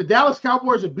 So like the Dallas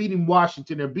Cowboys are beating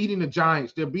Washington, they're beating the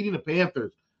Giants, they're beating the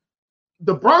Panthers.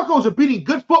 The Broncos are beating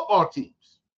good football teams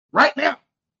right now.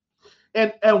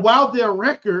 And while their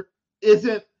record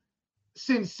isn't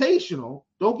sensational,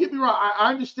 don't get me wrong, I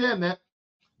understand that.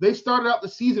 They started out the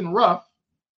season rough.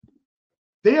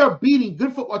 They are beating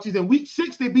good football teams. In week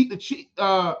 6, they beat the Chiefs.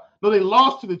 They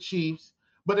lost to the Chiefs,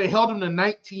 but they held them to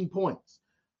 19 points.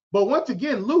 But once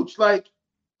again, Luch, like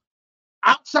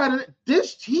outside of it,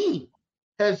 this team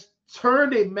has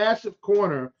turned a massive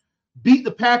corner, beat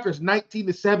the Packers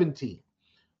 19-17.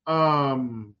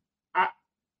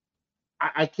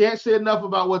 I can't say enough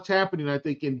about what's happening, I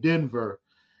think, in Denver.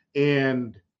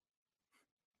 And,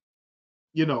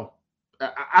 you know,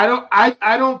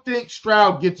 I don't think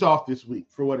Stroud gets off this week,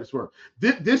 for what it's worth.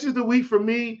 This is the week for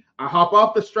me. I hop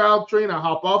off the Stroud train. I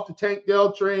hop off the Tank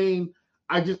Dell train.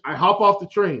 I hop off the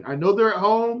train. I know they're at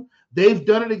home. They've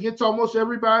done it against almost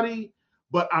everybody,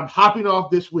 but I'm hopping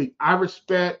off this week. I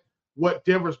respect what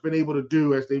Denver's been able to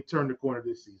do as they've turned the corner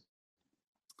this season.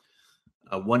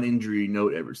 One injury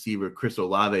note at receiver, Chris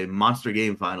Olave, monster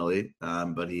game finally,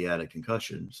 but he had a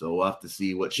concussion. So we'll have to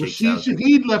see what shakes out.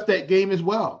 Shaheed left that game as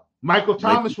well. Michael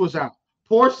Thomas was out.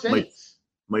 Poor Saints.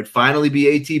 Might finally be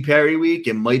A.T. Perry week.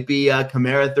 It might be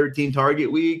Kamara 13 target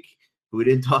week, who we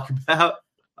didn't talk about.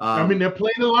 They're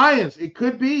playing the Lions. It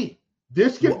could be.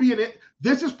 This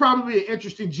is probably an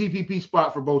interesting GPP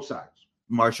spot for both sides.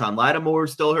 Marshawn Lattimore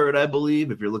is still hurt, I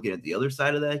believe, if you're looking at the other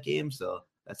side of that game. So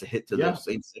that's a hit to the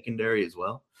Saints secondary as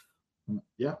well.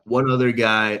 Yeah. One other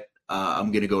guy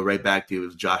I'm going to go right back to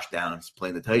is Josh Downs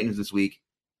playing the Titans this week.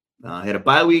 Had a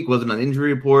bye week, wasn't on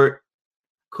injury report.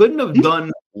 Couldn't have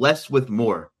done less with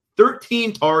more.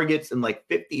 13 targets and like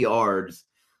 50 yards.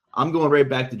 I'm going right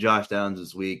back to Josh Downs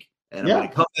this week. And I'm going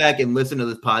to come back and listen to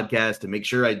this podcast to make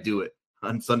sure I do it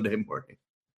on Sunday morning.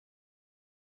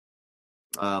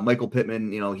 Michael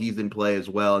Pittman, he's in play as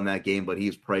well in that game, but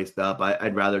he's priced up.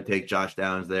 I'd rather take Josh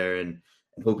Downs there and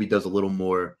hope he does a little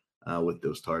more with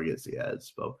those targets he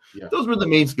has. So those were the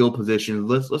main skill positions.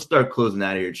 Let's start closing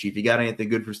out here, Chief. You got anything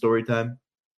good for story time?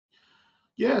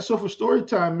 Yeah, so for story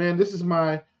time, man, this is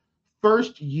my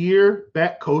first year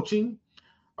back coaching.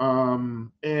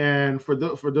 And for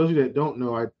those of you that don't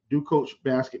know, I do coach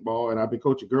basketball, and I've been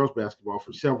coaching girls basketball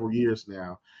for several years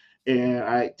now. And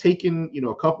I've taken,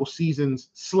 a couple seasons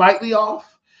slightly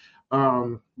off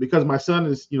because my son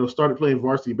is, started playing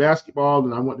varsity basketball,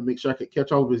 and I wanted to make sure I could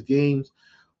catch all of his games.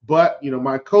 But,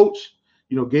 my coach,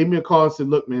 gave me a call and said,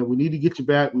 look, man, we need to get you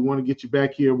back. We want to get you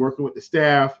back here working with the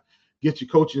staff, get you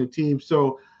coaching the team.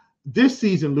 So this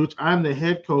season, Luch, I'm the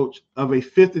head coach of a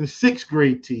 5th and 6th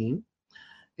grade team.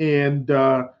 And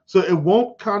so it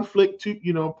won't conflict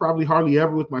probably hardly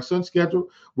ever with my son's schedule.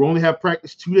 We only have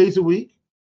practice 2 days a week,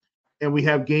 and we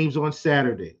have games on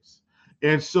Saturdays.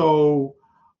 And so,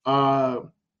 getting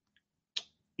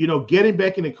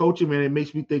back into coaching, man, it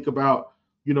makes me think about,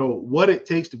 what it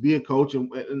takes to be a coach.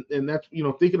 And that's,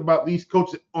 thinking about these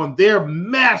coaches on their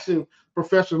massive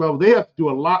professional level, they have to do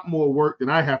a lot more work than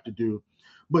I have to do.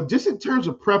 But just in terms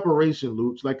of preparation,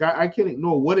 Luch, like I can't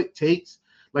ignore what it takes.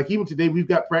 Like even today, we've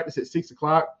got practice at 6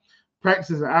 o'clock. Practice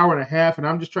is an hour and a half, and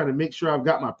I'm just trying to make sure I've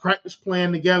got my practice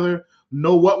plan together,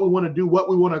 know what we want to do, what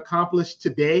we want to accomplish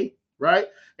today, right?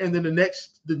 And then the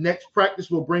next practice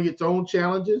will bring its own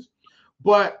challenges.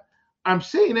 But I'm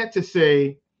saying that to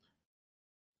say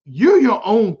you're your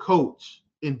own coach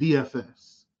in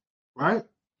DFS, right?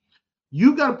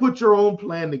 You got to put your own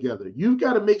plan together. You've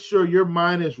got to make sure your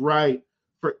mind is right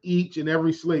for each and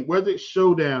every slate, whether it's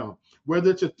showdown,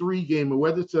 whether it's a 3-gamer,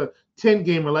 whether it's a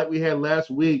 10-gamer like we had last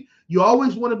week. You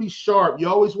always want to be sharp. You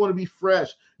always want to be fresh.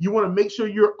 You want to make sure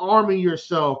you're arming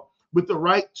yourself with the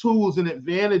right tools and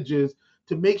advantages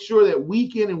to make sure that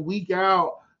week in and week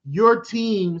out, your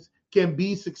teams can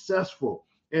be successful.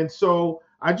 And so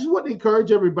I just want to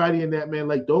encourage everybody in that, man.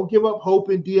 Like, don't give up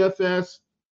hope in DFS.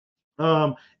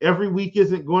 Every week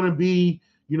isn't going to be,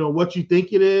 what you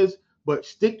think it is, but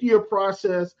stick to your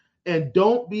process and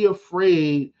don't be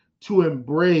afraid to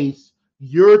embrace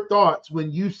your thoughts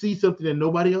when you see something that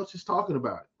nobody else is talking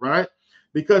about, right?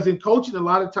 Because in coaching, a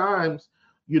lot of times,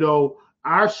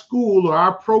 our school or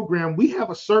our program, we have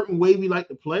a certain way we like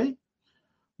to play.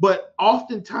 But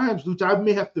oftentimes, Luch, I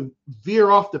may have to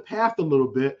veer off the path a little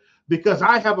bit because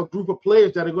I have a group of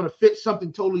players that are going to fit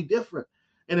something totally different.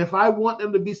 And if I want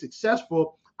them to be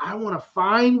successful, I want to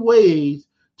find ways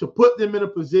to put them in a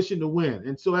position to win.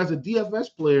 And so as a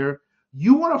DFS player,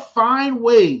 you want to find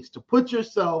ways to put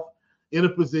yourself in a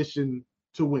position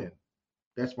to win.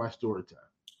 That's my story time.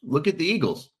 look at the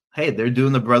Eagles. Hey, they're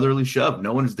doing the brotherly shove.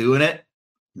 No one's doing it.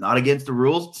 Not against the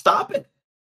rules. Stop it.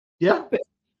 Yeah.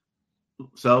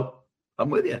 So I'm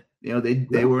with you.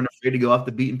 They weren't afraid to go off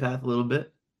the beaten path a little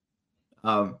bit.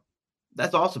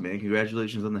 That's awesome, man.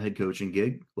 Congratulations on the head coaching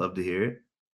gig. Love to hear it.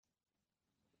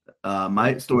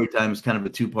 My story time is kind of a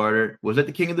two-parter. Was at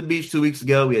the King of the Beach 2 weeks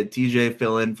ago. We had TJ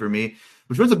fill in for me,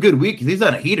 which was a good week because he's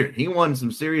on a heater. He won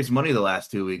some serious money the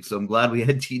last 2 weeks, so I'm glad we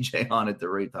had TJ on at the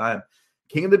right time.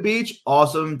 King of the Beach,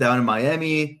 awesome, down in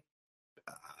Miami.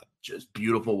 Just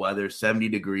beautiful weather, 70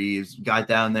 degrees. Got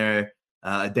down there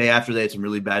a day after they had some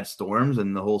really bad storms,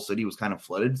 and the whole city was kind of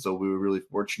flooded, so we were really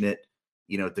fortunate,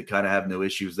 to kind of have no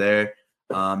issues there.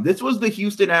 This was the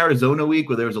Houston, Arizona week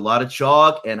where there was a lot of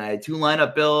chalk, and I had 2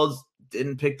 lineup builds,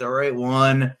 didn't pick the right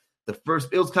one. It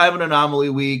was kind of an anomaly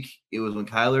week. It was when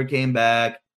Kyler came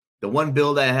back. The one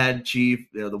build I had, Chief,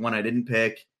 the one I didn't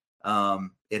pick,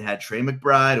 it had Trey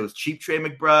McBride. It was cheap Trey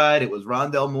McBride. It was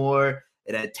Rondell Moore.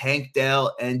 It had Tank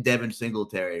Dell and Devin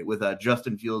Singletary with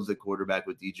Justin Fields at quarterback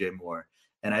with DJ Moore.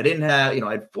 And I didn't have,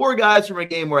 I had 4 guys from a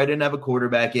game where I didn't have a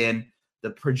quarterback in.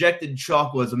 The projected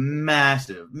chalk was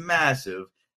massive,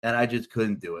 and I just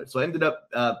couldn't do it. So I ended up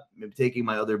taking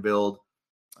my other build,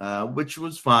 which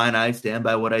was fine. I stand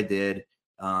by what I did.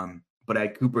 But I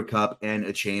had Cooper Kupp and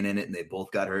Achane in it, and they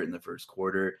both got hurt in the first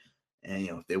quarter. And,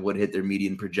 if they would hit their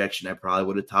median projection, I probably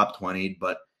would have top 20'd.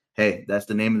 But, hey, that's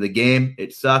the name of the game.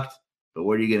 It sucked. But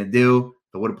what are you going to do?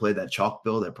 If I would have played that chalk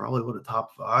build, I probably would have top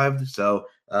 5'd. So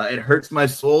it hurts my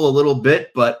soul a little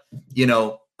bit. But,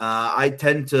 I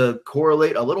tend to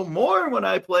correlate a little more when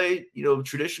I play,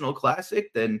 traditional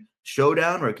classic than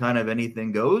showdown where kind of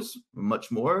anything goes, much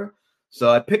more.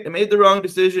 So I made the wrong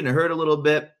decision. It hurt a little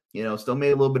bit, still made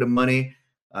a little bit of money.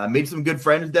 Made some good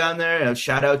friends down there.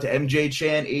 Shout out to MJ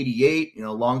Chan 88,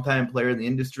 longtime player in the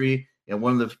industry. And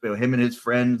one of him and his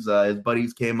friends, his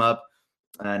buddies came up.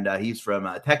 And he's from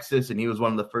Texas, and he was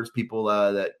one of the first people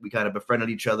that we kind of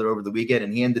befriended each other over the weekend,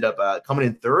 and he ended up coming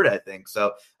in third, I think.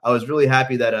 So I was really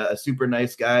happy that a super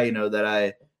nice guy, that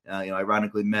I,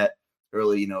 ironically met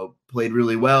early, played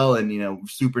really well, and,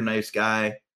 super nice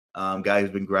guy, guy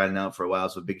who's been grinding out for a while.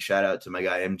 So big shout out to my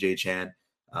guy, MJ Chan.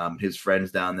 His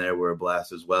friends down there were a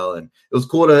blast as well. And it was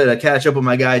cool to catch up with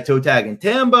my guy, Toe Tag and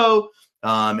Tambo,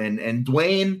 and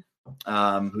Dwayne,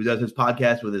 who does his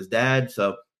podcast with his dad.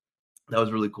 So that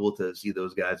was really cool to see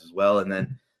those guys as well. And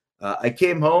then I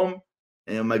came home,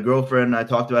 and my girlfriend and I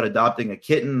talked about adopting a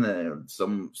kitten.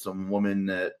 Some woman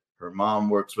that her mom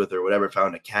works with or whatever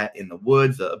found a cat in the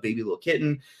woods, a baby little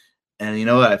kitten. And you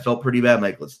know what? I felt pretty bad. I'm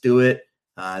like, let's do it.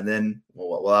 And then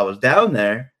while I was down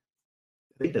there,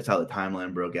 I think that's how the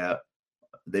timeline broke out.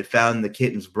 They found the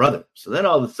kitten's brother. So then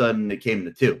all of a sudden it came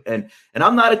to 2. And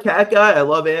I'm not a cat guy. I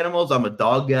love animals. I'm a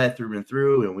dog guy through and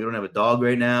through, and we don't have a dog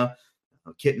right now.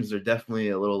 Kittens are definitely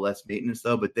a little less maintenance,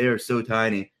 though, but they are so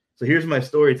tiny. So here's my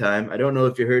story time. I don't know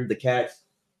if you heard the cats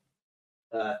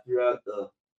throughout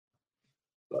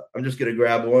I'm just going to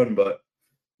grab one, but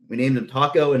we named him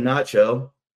Taco and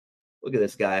Nacho. Look at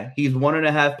this guy. He's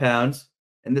 1.5 pounds,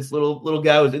 and this little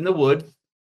guy was in the woods,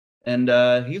 and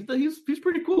he's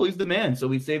pretty cool. He's the man. So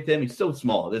we saved him. He's so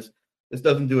small. This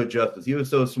doesn't do it justice. He was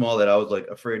so small that I was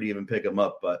afraid to even pick him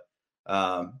up, but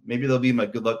maybe they'll be my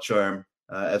good luck charm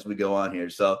as we go on here.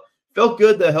 So felt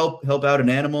good to help out an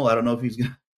animal. I don't know if he's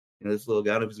gonna, this little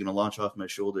guy, if he's gonna launch off my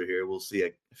shoulder here. We'll see.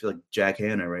 I feel like Jack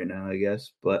Hanna right now, I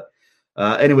guess. But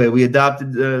anyway, we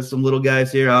adopted some little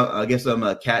guys here. I guess I'm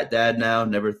a cat dad now.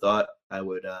 Never thought I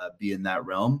would be in that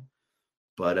realm,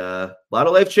 but a lot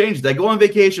of life changes. I go on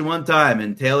vacation one time,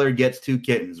 and Taylor gets 2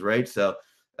 kittens, right? So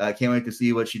I can't wait to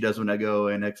see what she does when I go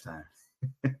away next time.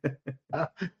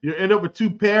 You end up with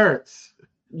 2 parrots.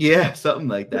 Yeah, something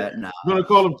like that. No, I'm gonna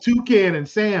call them Toucan and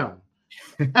Sam.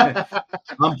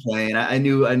 I'm playing. I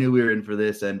knew we were in for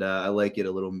this, and I like it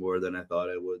a little more than I thought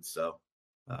I would. So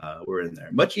we're in there.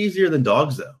 Much easier than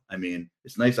dogs, though. I mean,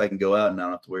 it's nice I can go out and I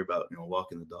don't have to worry about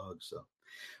walking the dog. So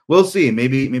we'll see.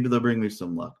 Maybe they'll bring me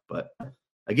some luck. But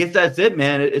I guess that's it,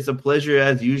 man. It's a pleasure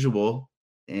as usual.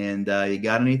 And you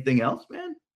got anything else,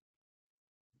 man?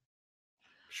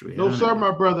 No, sir,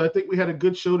 my brother. I think we had a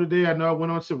good show today. I know I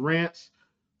went on some rants.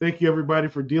 Thank you, everybody,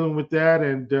 for dealing with that.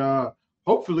 And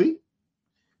hopefully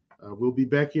we'll be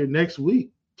back here next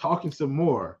week talking some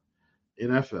more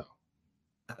NFL.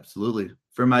 Absolutely.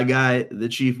 For my guy, the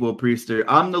Chief Will Priester,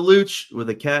 I'm the Luch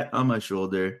with a cat on my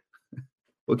shoulder.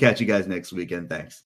 We'll catch you guys next weekend. Thanks.